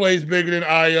 Steph plays bigger than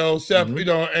Io. Steph,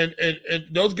 Mm-hmm. and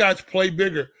those guys play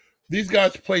bigger. These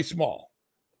guys play small,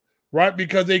 right?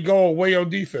 Because they go away on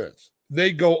defense.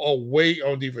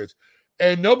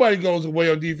 And nobody goes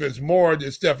away on defense more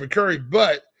than Stephen Curry,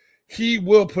 but he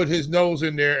will put his nose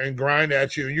in there and grind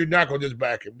at you, and you're not going to just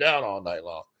back him down all night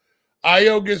long.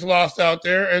 Io gets lost out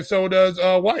there, and so does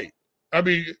White. I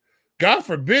mean, God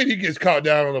forbid he gets caught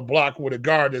down on the block with a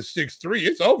guard that's 6'3".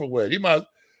 It's over with.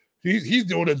 He's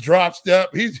doing a drop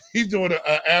step. He's doing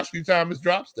an Ashley Thomas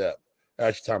drop step.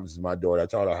 Ashley Thomas is my daughter. I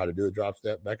taught her how to do a drop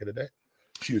step back in the day.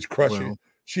 She was crushing. Well,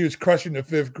 she was crushing the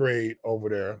 5th grade over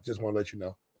there. Just want to let you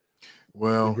know.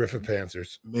 Well, the Griffin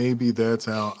Panthers. Maybe that's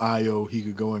how Io he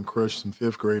could go and crush some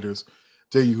 5th graders.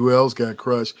 Tell you who else got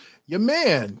crushed. Your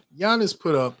man, Giannis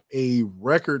put up a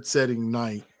record-setting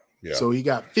night. Yeah. So he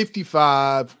got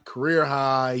 55, career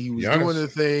high. He was doing the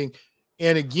thing.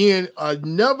 And again,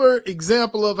 another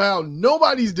example of how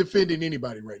nobody's defending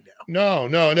anybody right now.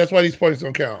 No, and that's why these points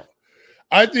don't count.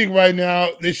 I think right now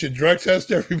they should drug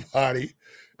test everybody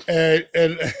and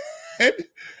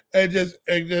just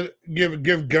give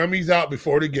gummies out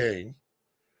before the game,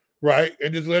 right?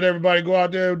 And just let everybody go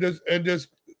out there and just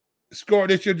score.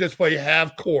 They should just play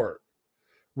half court,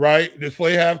 right? Just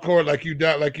play half court like you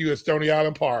at Stony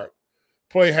Island Park.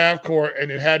 Play half court, and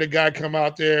then had a guy come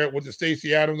out there with the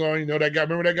Stacey Adams on. You know that guy?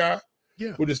 Remember that guy?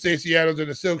 Yeah. With the Stacey Adams and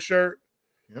the silk shirt.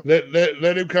 Yep.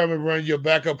 Let him come and run your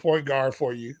backup point guard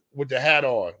for you with the hat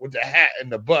on, with the hat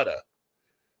and the butter.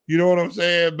 You know what I'm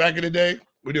saying? Back in the day,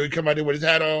 when he come out there with his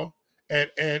hat on and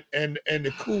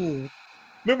the cool.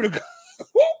 Remember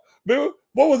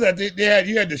what was that?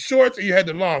 You had the shorts and you had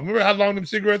the long. Remember how long them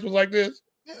cigarettes was like this?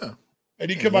 Yeah. And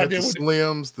he come out there with the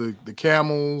Slims, the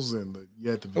Camels, and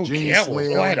you had the Virginia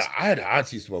Slims. Oh, I had an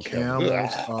auntie smoke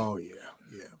Camels. Oh yeah.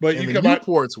 But and you the come out.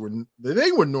 Newports were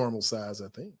normal size, I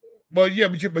think. Well, yeah,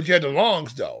 but you had the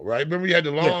longs though, right? Remember you had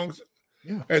the longs.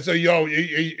 Yeah. And so you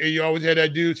always had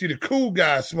that dude. See, the cool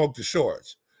guys smoked the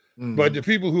shorts, but the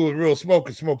people who were real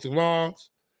smokers smoked the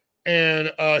longs.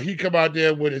 And he come out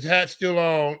there with his hat still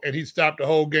on, and he stopped the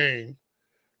whole game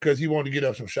because he wanted to get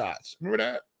up some shots. Remember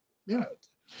that? Yeah.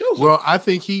 Well, I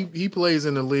think he plays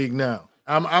in the league now.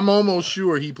 I'm almost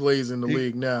sure he plays in the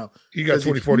league now. He got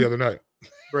 24 the other night.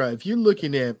 Right. If you're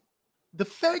looking at the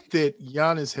fact that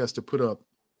Giannis has to put up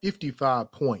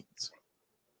 55 points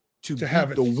to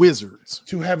beat the Wizards,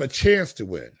 to have a chance to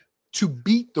win, to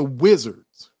beat the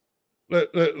Wizards.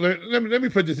 Let me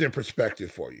put this in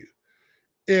perspective for you.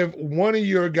 If one of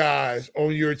your guys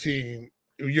on your team,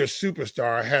 your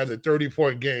superstar, has a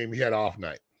 30-point game, he had an off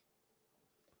night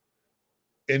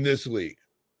in this league.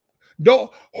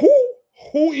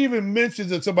 Who even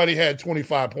mentions that somebody had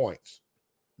 25 points?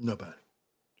 Nobody.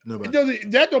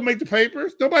 That don't make the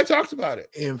papers. Nobody talks about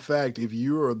it. In fact, if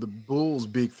you're the Bulls'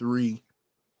 big three,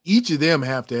 each of them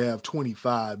have to have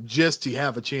 25 just to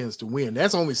have a chance to win.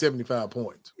 That's only 75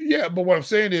 points. Yeah, but what I'm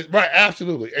saying is, right,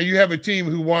 absolutely. And you have a team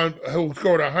who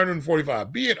scored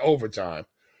 145, be it overtime.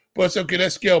 But it's okay,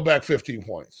 let's scale back 15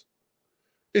 points.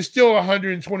 It's still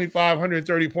 125,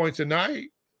 130 points a night.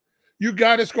 You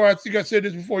got to score, I think I said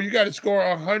this before, you got to score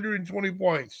 120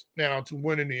 points now to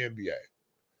win in the NBA.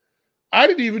 I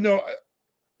didn't even know.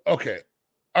 Okay,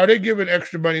 are they giving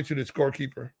extra money to the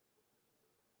scorekeeper?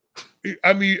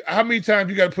 I mean, how many times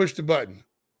you got to push the button?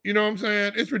 You know what I'm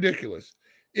saying? It's ridiculous.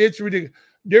 It's ridiculous.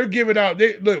 They're giving out.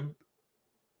 Look,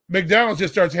 McDonald's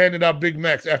just starts handing out Big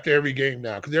Macs after every game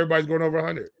now because everybody's going over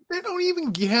 100. They don't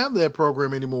even have that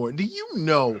program anymore. Do you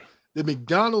know that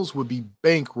McDonald's would be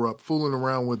bankrupt fooling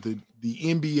around with the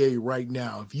NBA right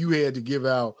now if you had to give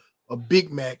out a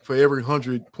Big Mac for every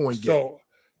 100-point game? So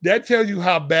that tells you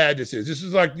how bad this is. This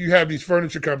is like you have these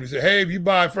furniture companies say, hey, if you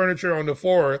buy furniture on the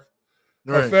 4th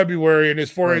of February and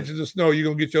it's 4 inches of snow, you're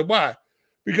going to get your buy.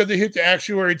 Because they hit the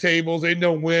actuary tables. They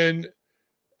know when,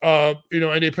 and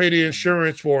they pay the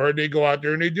insurance for it. They go out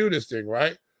there and they do this thing,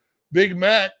 right?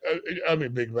 McDonald's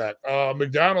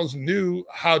knew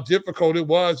how difficult it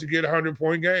was to get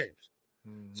 100-point games.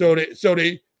 Mm-hmm. So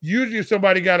they usually if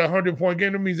somebody got a 100-point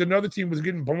game, that means another team was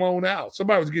getting blown out.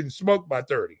 Somebody was getting smoked by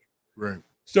 30. Right.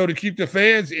 So to keep the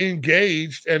fans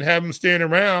engaged and have them stand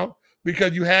around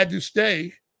because you had to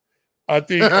stay, I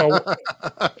think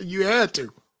you had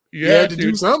to. You had to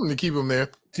do something to keep them there.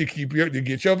 To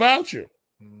get your voucher.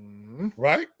 Mm-hmm.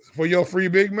 Right? For your free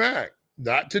Big Mac.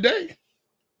 Not today.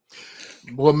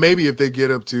 Well, maybe if you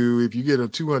get a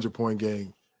 200-point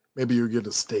game, maybe you'll get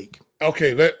a steak.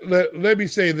 Okay, let me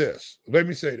say this.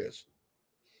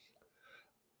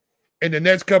 in the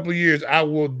next couple of years, I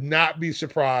will not be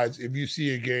surprised if you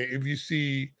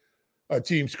see a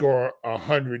team score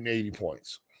 180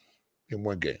 points in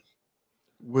one game.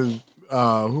 With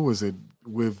who was it?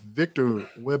 With Victor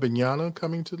Wembanyama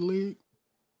coming to the league?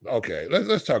 Okay,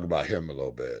 let's talk about him a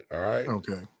little bit. All right.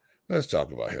 Okay. Let's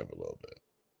talk about him a little bit.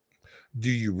 Do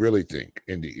you really think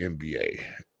in the NBA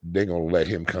they're gonna let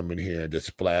him come in here and just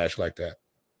splash like that?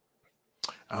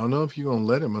 I don't know if you're gonna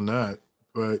let him or not,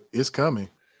 but it's coming,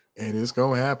 and it's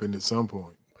gonna happen at some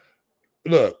point.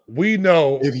 Look, we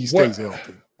know if he stays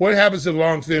healthy. What happens to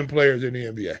long thin players in the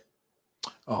NBA?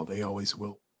 Oh, they always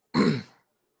will.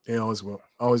 They always will.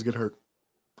 Always get hurt.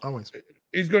 Always.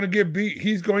 He's going to get beat.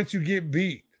 He's going to get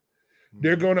beat.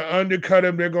 They're going to undercut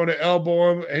him. They're going to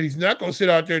elbow him. And he's not going to sit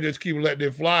out there and just keep letting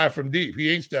it fly from deep.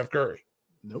 He ain't Steph Curry.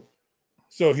 Nope.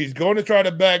 So he's going to try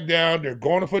to back down. They're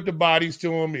going to put the bodies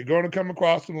to him. You're going to come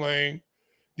across the lane.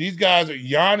 These guys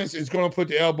Giannis is going to put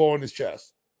the elbow in his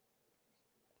chest.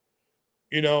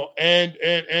 You know, and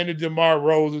the DeMar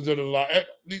Rosens of the lot.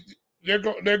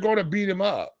 They're going to beat him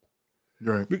up.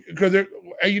 Right. Because and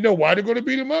you know why they're going to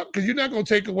beat him up? Because you're not going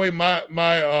to take away my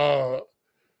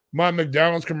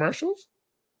McDonald's commercials.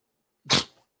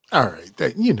 All right,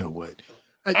 you know what?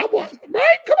 I want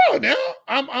right. Come on now.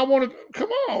 I want to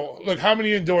come on. Look, how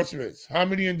many endorsements? How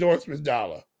many endorsements?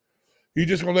 $1. You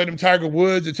just gonna let them Tiger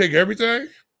Woods and take everything?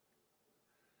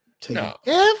 No,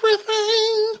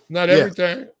 everything. Not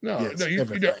everything. No, yes, no. Do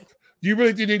everything. You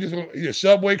really think they just your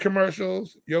Subway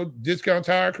commercials, your discount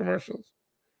tire commercials?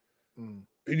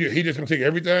 He just gonna take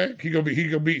everything. He gonna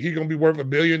be worth $1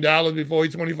 billion before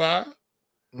he's 25.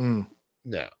 No.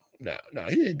 He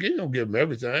ain't gonna give him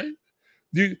everything.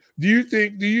 Do you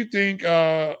think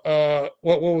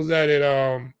what was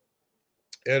that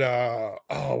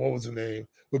what was the name?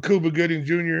 With Cuba Gooding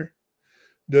Jr.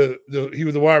 He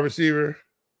was a wide receiver.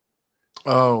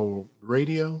 Oh,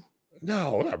 radio?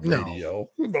 No, not radio.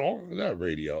 No, not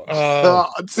radio.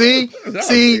 See,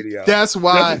 radio. That's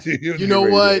why. You know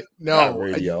radio. What? No,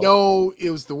 radio.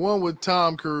 It was the one with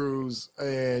Tom Cruise,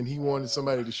 and he wanted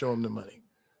somebody to show him the money.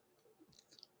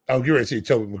 I was getting ready to say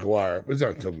Tobey Maguire, but it's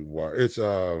not Tobey Maguire. It's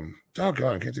I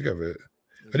can't think of it.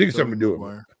 I think it's something to do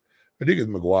with it. I think it's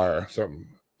Maguire something.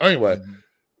 Anyway,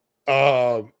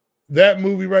 that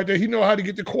movie right there, he know how to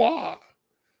get the quad.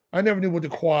 I never knew what the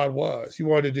quad was. He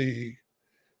wanted the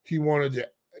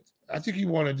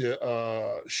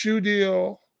shoe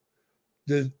deal,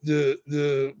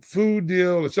 the food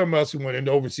deal, or something else he wanted, and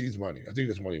overseas money. I think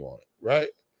that's what he wanted, right?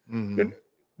 Mm-hmm.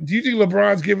 Do you think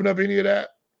LeBron's giving up any of that?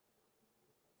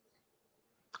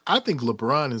 I think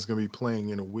LeBron is going to be playing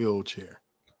in a wheelchair.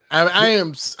 I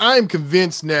am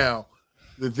convinced now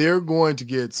that they're going to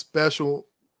get special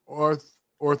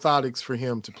orthotics for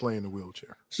him to play in a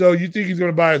wheelchair. So you think he's going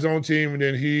to buy his own team, and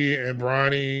then he and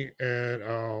Bronny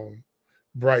and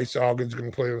Bryce Hawkins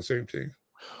going to play on the same team?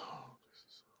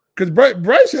 Because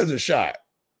Bryce has a shot.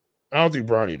 I don't think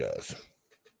Bronny does.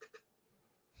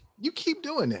 You keep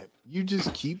doing that. You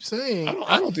just keep saying.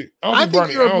 I think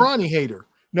you're a Bronny hater.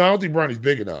 No, I don't think Bronny's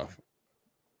big enough.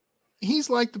 He's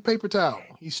like the paper towel.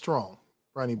 He's strong.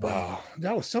 Bronny. Wow,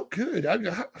 that was so good.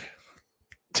 But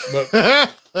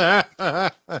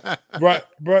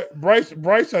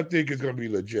Bryce, I think is going to be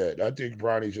legit. I think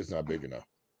Bronny's just not big enough.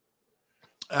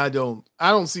 I don't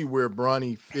see where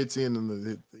Bronny fits in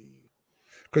the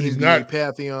because he's not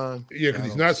pantheon. Yeah, because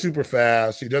he's not super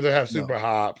fast. He doesn't have super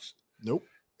hops. Nope.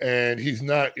 And he's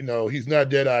not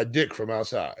Dead-Eye Dick from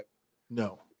outside.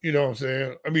 No. You know what I'm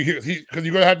saying? I mean, because you're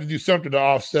going to have to do something to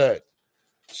offset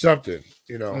something,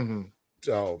 you know. Mm-hmm.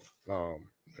 So, no.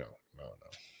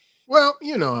 Well,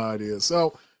 you know how it is.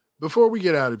 So, before we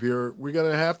get out of here, we're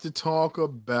going to have to talk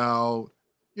about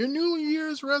your New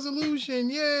Year's resolution.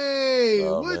 Yay!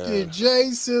 What did Jay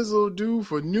Sizzle do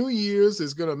for New Year's?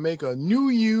 Is going to make a new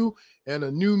you and a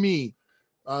new me.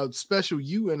 A special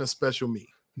you and a special me.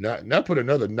 Not put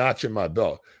another notch in my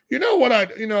belt. You know what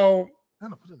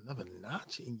Not put another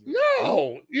notch in you.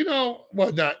 No,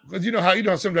 not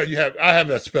because sometimes I have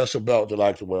that special belt that I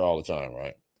like to wear all the time,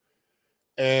 right?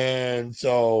 And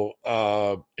so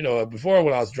before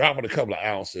when I was dropping a couple of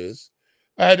ounces,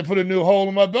 I had to put a new hole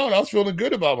in my belt. I was feeling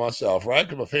good about myself, right?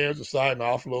 Because my pants were sliding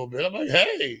off a little bit. I'm like,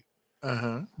 hey.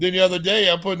 Uh-huh. Then the other day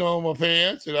I'm putting on my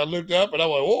pants and I looked up and I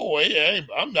went, oh wait,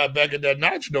 I'm not back at that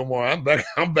notch no more. I'm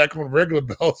back on regular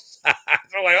belts. So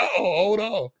I'm like, hold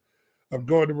on. I'm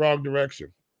going the wrong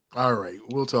direction. All right.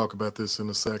 We'll talk about this in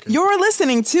a second. You're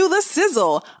listening to The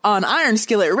Sizzle on Iron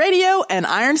Skillet Radio and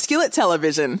Iron Skillet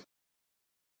Television.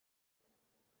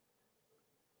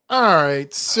 All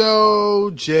right.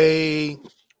 So, Jay,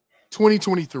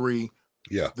 2023.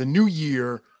 Yeah. The new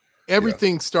year.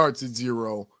 Everything starts at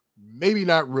 0. Maybe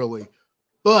not really,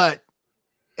 but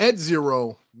at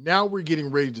 0, now we're getting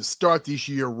ready to start this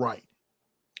year right.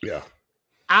 Yeah.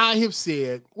 I have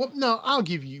said, well, no, I'll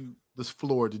give you this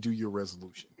floor to do your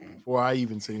resolution before I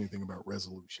even say anything about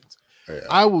resolutions. Yeah.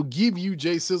 I will give you,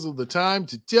 Jay Sizzle, the time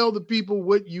to tell the people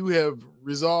what you have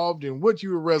resolved and what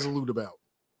you are resolute about.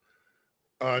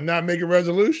 Not making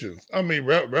resolutions. I mean,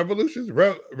 revolutions,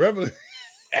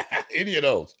 any of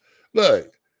those.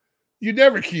 Look, you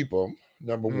never keep them,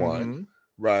 number one,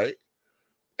 right?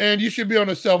 And you should be on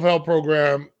a self-help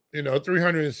program,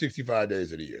 365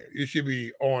 days of the year. You should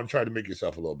be on trying to make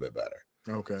yourself a little bit better.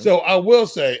 Okay. So I will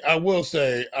say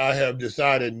I have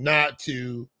decided not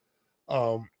to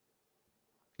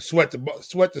sweat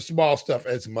the small stuff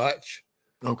as much.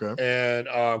 Okay. And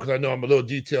because I know I'm a little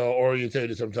detail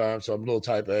orientated sometimes, so I'm a little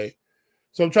type A.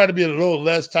 So I'm trying to be a little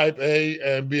less type A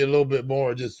and be a little bit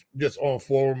more just on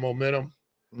forward momentum.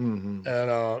 Mm-hmm.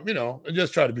 And and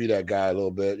just try to be that guy a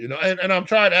little bit, and I'm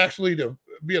trying actually to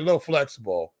be a little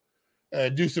flexible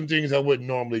and do some things I wouldn't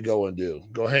normally go and do.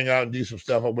 Go hang out and do some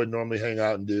stuff I wouldn't normally hang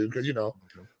out and do because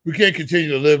we can't continue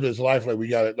to live this life like we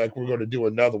got it, like we're going to do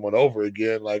another one over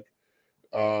again. Like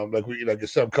in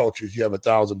some cultures you have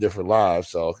 1,000 different lives,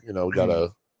 so we gotta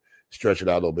stretch it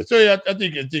out a little bit. So yeah, I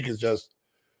think it's just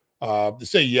to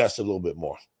say yes a little bit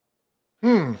more.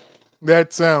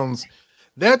 That sounds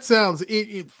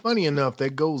it funny enough,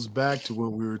 that goes back to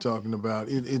what we were talking about.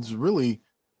 It's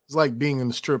like being in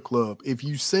the strip club. If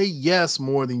you say yes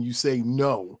more than you say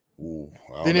no,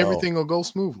 then everything will go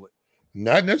smoothly.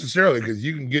 Not necessarily, because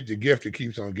you can get the gift that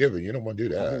keeps on giving. You don't want to do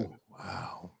that. Oh,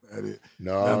 wow.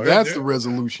 No, that's the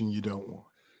resolution you don't want.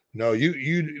 No,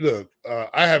 you look.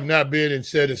 I have not been in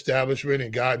said establishment,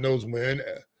 and God knows when.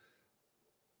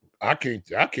 I can't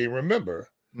remember.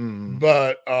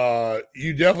 But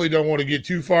you definitely don't want to get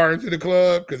too far into the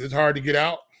club because it's hard to get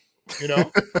out.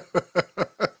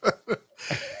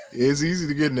 It's easy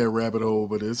to get in that rabbit hole,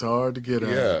 but it's hard to get out.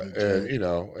 Yeah, and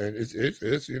and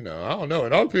it's I don't know.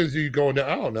 It all depends who you're going down.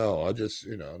 I don't know. I just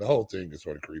the whole thing is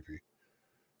sort of creepy.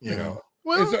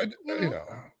 Well,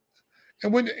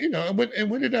 and when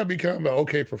when did that become an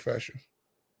okay profession?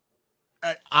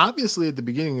 Obviously, at the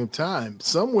beginning of time,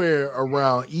 somewhere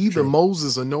around either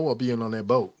Moses or Noah being on that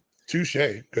boat. Touche,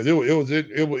 because it was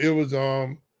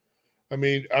I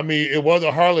mean, it was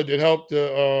a harlot that helped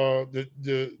the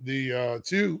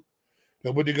two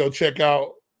that went to go check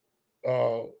out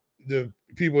the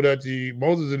people that the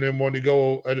Moses and them wanted to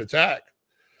go and attack.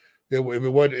 If it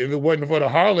wasn't for the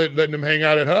harlot letting them hang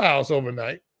out at her house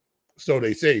overnight, so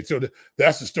they say. So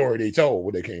that's the story they told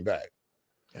when they came back.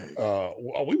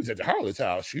 We was at the harlot's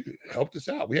house. She helped us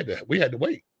out. We had to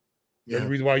wait. Yeah. That's the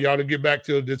reason why y'all didn't get back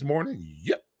till this morning.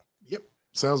 Yep.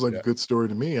 Sounds like a good story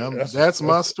to me. That's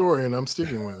my story, and I'm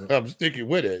sticking with it. I'm sticking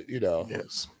with it.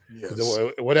 Yes.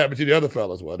 What happened to the other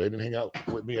fellas? Well, they didn't hang out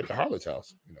with me at the harlot's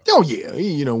house. Oh yeah,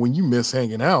 when you miss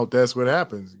hanging out, that's what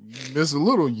happens. You miss a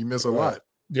little, you miss a lot.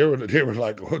 They were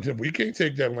like, we can't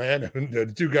take that land. And the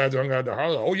two guys hung out at the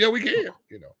harlot. Oh yeah, we can.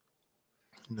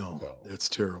 No, that's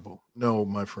terrible. No,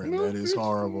 my friend, that is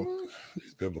horrible.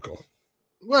 It's biblical.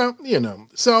 Well,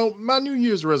 so my New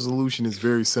Year's resolution is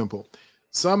very simple.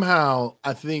 Somehow,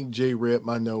 I think Jay read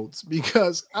my notes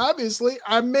because obviously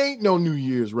I made no New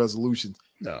Year's resolutions.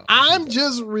 No, I'm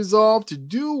just resolved to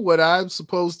do what I'm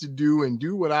supposed to do and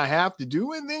do what I have to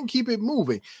do and then keep it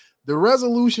moving. The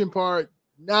resolution part,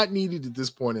 not needed at this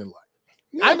point in life.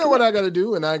 Yeah, I know what I got to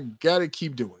do and I got to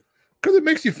keep doing. Because it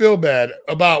makes you feel bad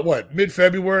about what?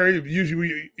 Mid-February?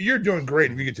 Usually you're doing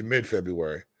great if you get to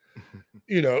mid-February.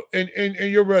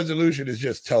 And your resolution is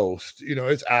just toast.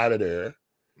 It's out of there.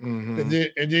 Mm-hmm.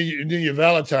 And then your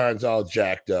Valentine's all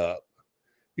jacked up.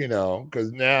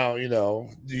 Because now,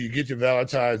 do you get your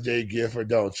Valentine's Day gift or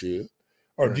don't you?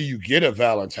 Or do you get a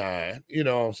Valentine? You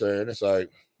know what I'm saying? It's like,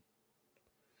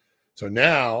 so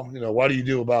now, what do you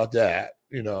do about that?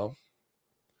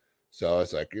 So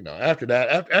it's like, after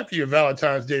that, after your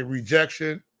Valentine's Day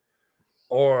rejection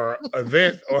or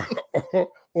event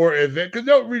or event, because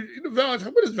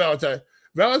Valentine, what is Valentine?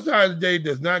 Valentine's Day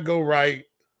does not go right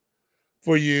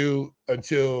for you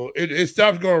until it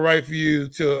stops going right for you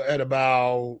till at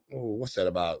about, what's that,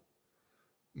 about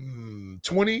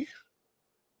 20-ish?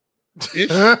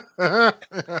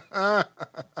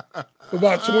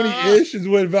 About 20-ish is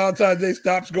when Valentine's Day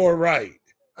stops going right.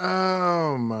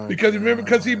 Oh my! Because remember,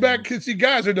 because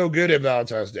guys are no good at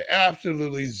Valentine's Day.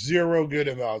 Absolutely zero good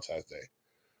at Valentine's Day.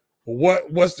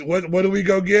 What do we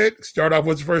go get? Start off.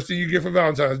 What's the first thing you get for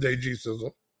Valentine's Day, G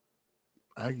Sizzle?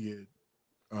 I get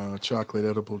chocolate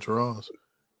edible draws.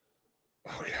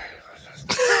 Okay.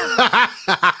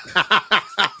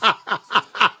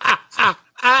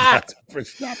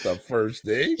 It's not the first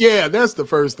thing. Yeah, that's the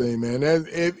first thing, man.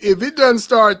 If it doesn't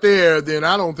start there, then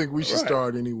I don't think we should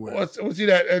start anywhere. Well, see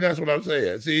that, and that's what I'm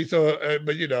saying. See, so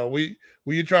but when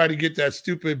you try to get that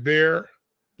stupid bear,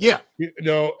 and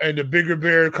the bigger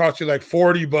bear cost you like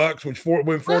 $40, which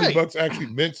when $40 actually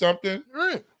meant something,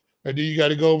 right? And then you got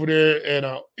to go over there and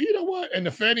you know what? And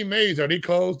the Fannie Mae's, are they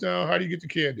closed down? How do you get the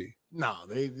candy? No,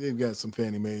 they've got some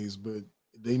Fannie Mae's, but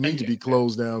they need to be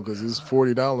closed down because it's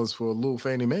 $40 for a little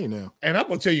Fannie Mae now. And I'm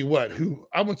gonna tell you what, who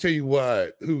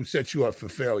set you up for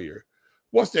failure.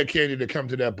 What's that candy that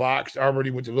comes in that box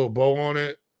already with the little bow on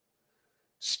it?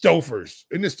 Stouffer's.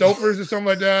 Isn't it Stouffer's or something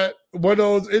like that? One of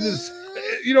those, it is,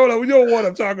 you know what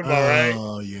I'm talking about, right?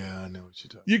 Oh yeah, I know what you're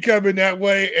talking about. You come in that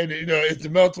way, and it's the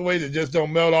melt away that just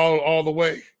don't melt all the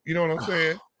way. You know what I'm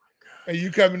saying? And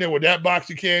you come in there with that box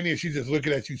of candy, and she's just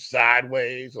looking at you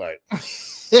sideways, like.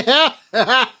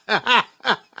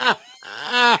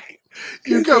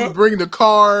 You come bring the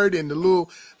card and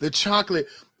the chocolate.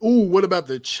 Ooh, what about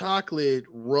the chocolate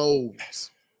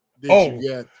rolls that you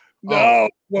get? No,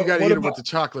 you got to eat it with the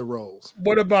chocolate rolls.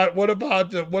 What about the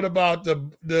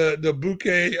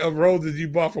bouquet of roses you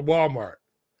bought from Walmart?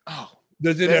 Oh,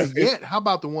 does it? How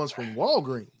about the ones from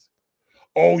Walgreens?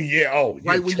 Oh yeah,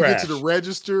 right when you get to the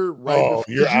register, right? Oh,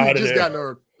 you're out of there. You just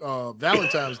got a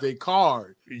Valentine's Day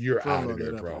card. You're out of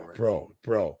there, bro.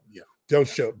 Yeah. Don't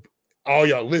show all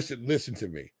y'all. Listen to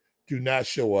me. Do not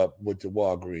show up with the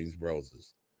Walgreens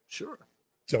roses. Sure.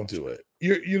 Don't do it.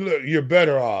 You're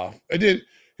better off. And then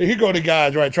here go the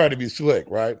guys, right, trying to be slick,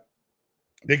 right?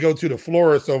 They go to the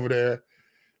florist over there,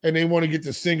 and they want to get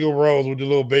the single rose with the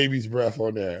little baby's breath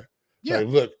on there. Yeah.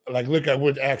 Look, I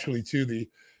went actually to the.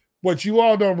 What you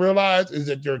all don't realize is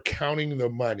that they're counting the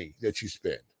money that you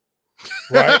spend,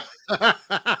 right?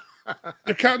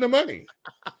 They're counting the money,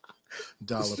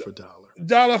 dollar for dollar.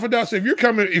 So if you're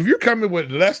coming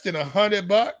with less than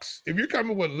 $100, if you're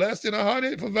coming with less than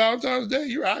 $100 for Valentine's Day,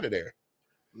 you're out of there.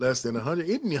 Less than 100,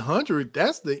 isn't 100?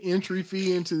 That's the entry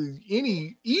fee into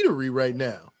any eatery right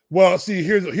now. Well, see,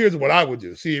 here's what I would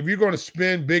do. See, if you're going to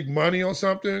spend big money on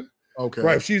something, okay,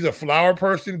 right? If she's a flower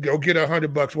person, go get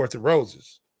 $100 worth of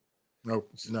roses. No.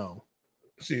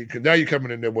 See, because now you're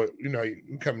coming in there with, you're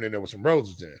coming in there with some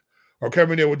roses in, or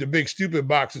coming in there with the big stupid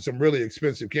box of some really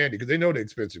expensive candy because they know they're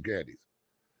expensive candies.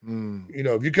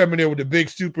 If you come in there with the big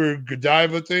stupid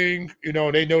Godiva thing,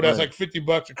 and they know that's like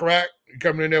 $50 a crack, you're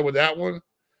coming in there with that one,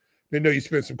 they know you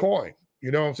spent some coin.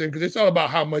 You know what I'm saying? Because it's all about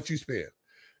how much you spend.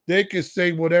 They can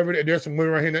say whatever. There's some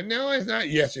women right here that, no, it's not.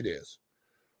 Yes, it is.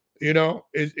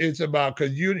 It's about,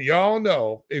 because y'all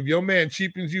know if your man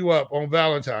cheapens you up on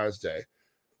Valentine's Day,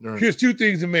 here's two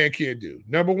things a man can't do.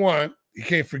 Number one, you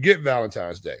can't forget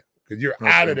Valentine's Day because you're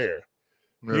out of there.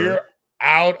 You're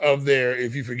out of there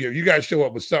if you forget. You got to show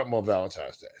up with something on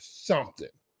Valentine's Day. Something,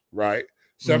 right?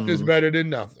 Something's better than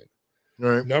nothing.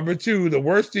 Right. Number two, the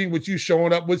worst thing with you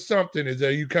showing up with something is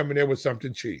that you come in there with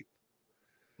something cheap,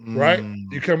 right?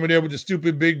 You come in there with the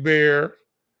stupid big bear.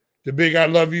 The big I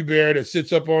love you bear that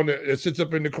sits up in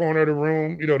the corner of the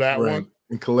room, that one.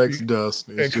 And collects dust.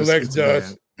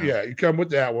 Dust. Yeah, you come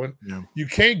with that one. Yeah. You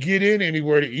can't get in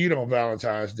anywhere to eat on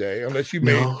Valentine's Day unless you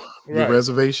made your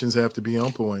reservations have to be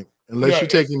on point. Unless you're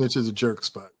taking it to the jerk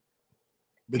spot.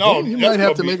 But you might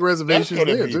have to make reservations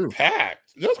there too.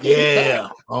 Packed. That's gonna be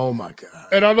packed. Oh my God.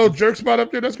 And I know jerk spot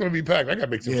up there, that's gonna be packed. I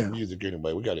gotta make some music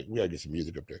anyway. We gotta get some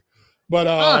music up there. But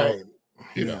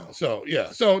So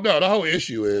no, the whole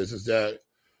issue is that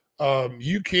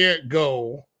you can't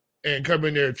go and come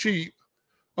in there cheap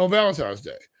on Valentine's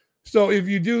Day. So if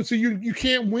you do, so you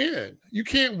can't win. You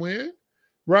can't win,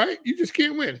 right? You just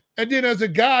can't win. And then as a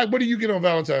guy, what do you get on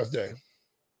Valentine's Day?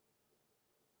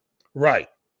 Right.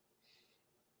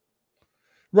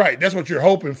 That's what you're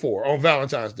hoping for on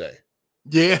Valentine's Day.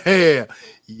 Yeah.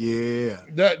 So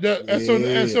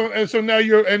now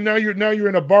you're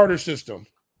in a barter system.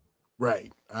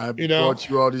 Right. I bought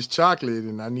you all this chocolate,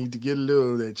 and I need to get a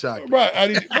little of that chocolate. Right.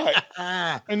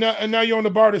 And now you're on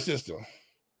the barter system,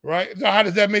 right? So how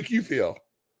does that make you feel?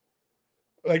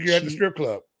 Like you're at the strip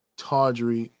club,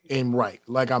 tawdry and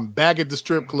like I'm back at the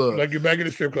strip club. Like you're back at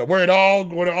the strip club, where it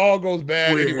all goes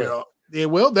bad anyway. Yeah,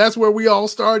 well, that's where we all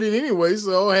started anyway.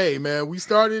 So, hey, man, we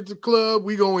started at the club.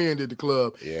 We go into the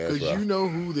club. Yeah, because you know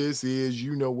who this is.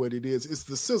 You know what it is. It's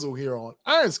the Sizzle here on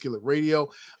Iron Skillet Radio,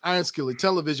 Iron Skillet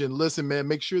Television. Listen, man,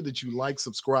 make sure that you like,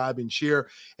 subscribe, and share.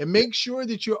 And make sure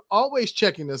that you're always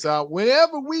checking us out.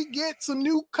 Whenever we get some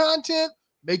new content,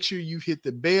 make sure you hit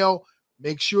the bell.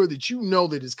 Make sure that you know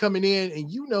that it's coming in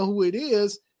and you know who it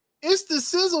is. It's the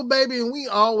Sizzle, baby, and we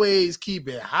always keep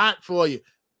it hot for you.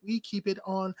 We keep it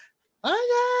on.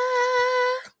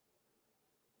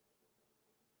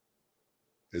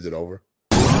 Is it over?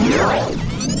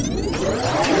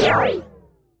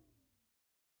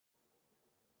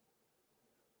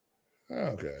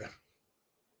 Okay.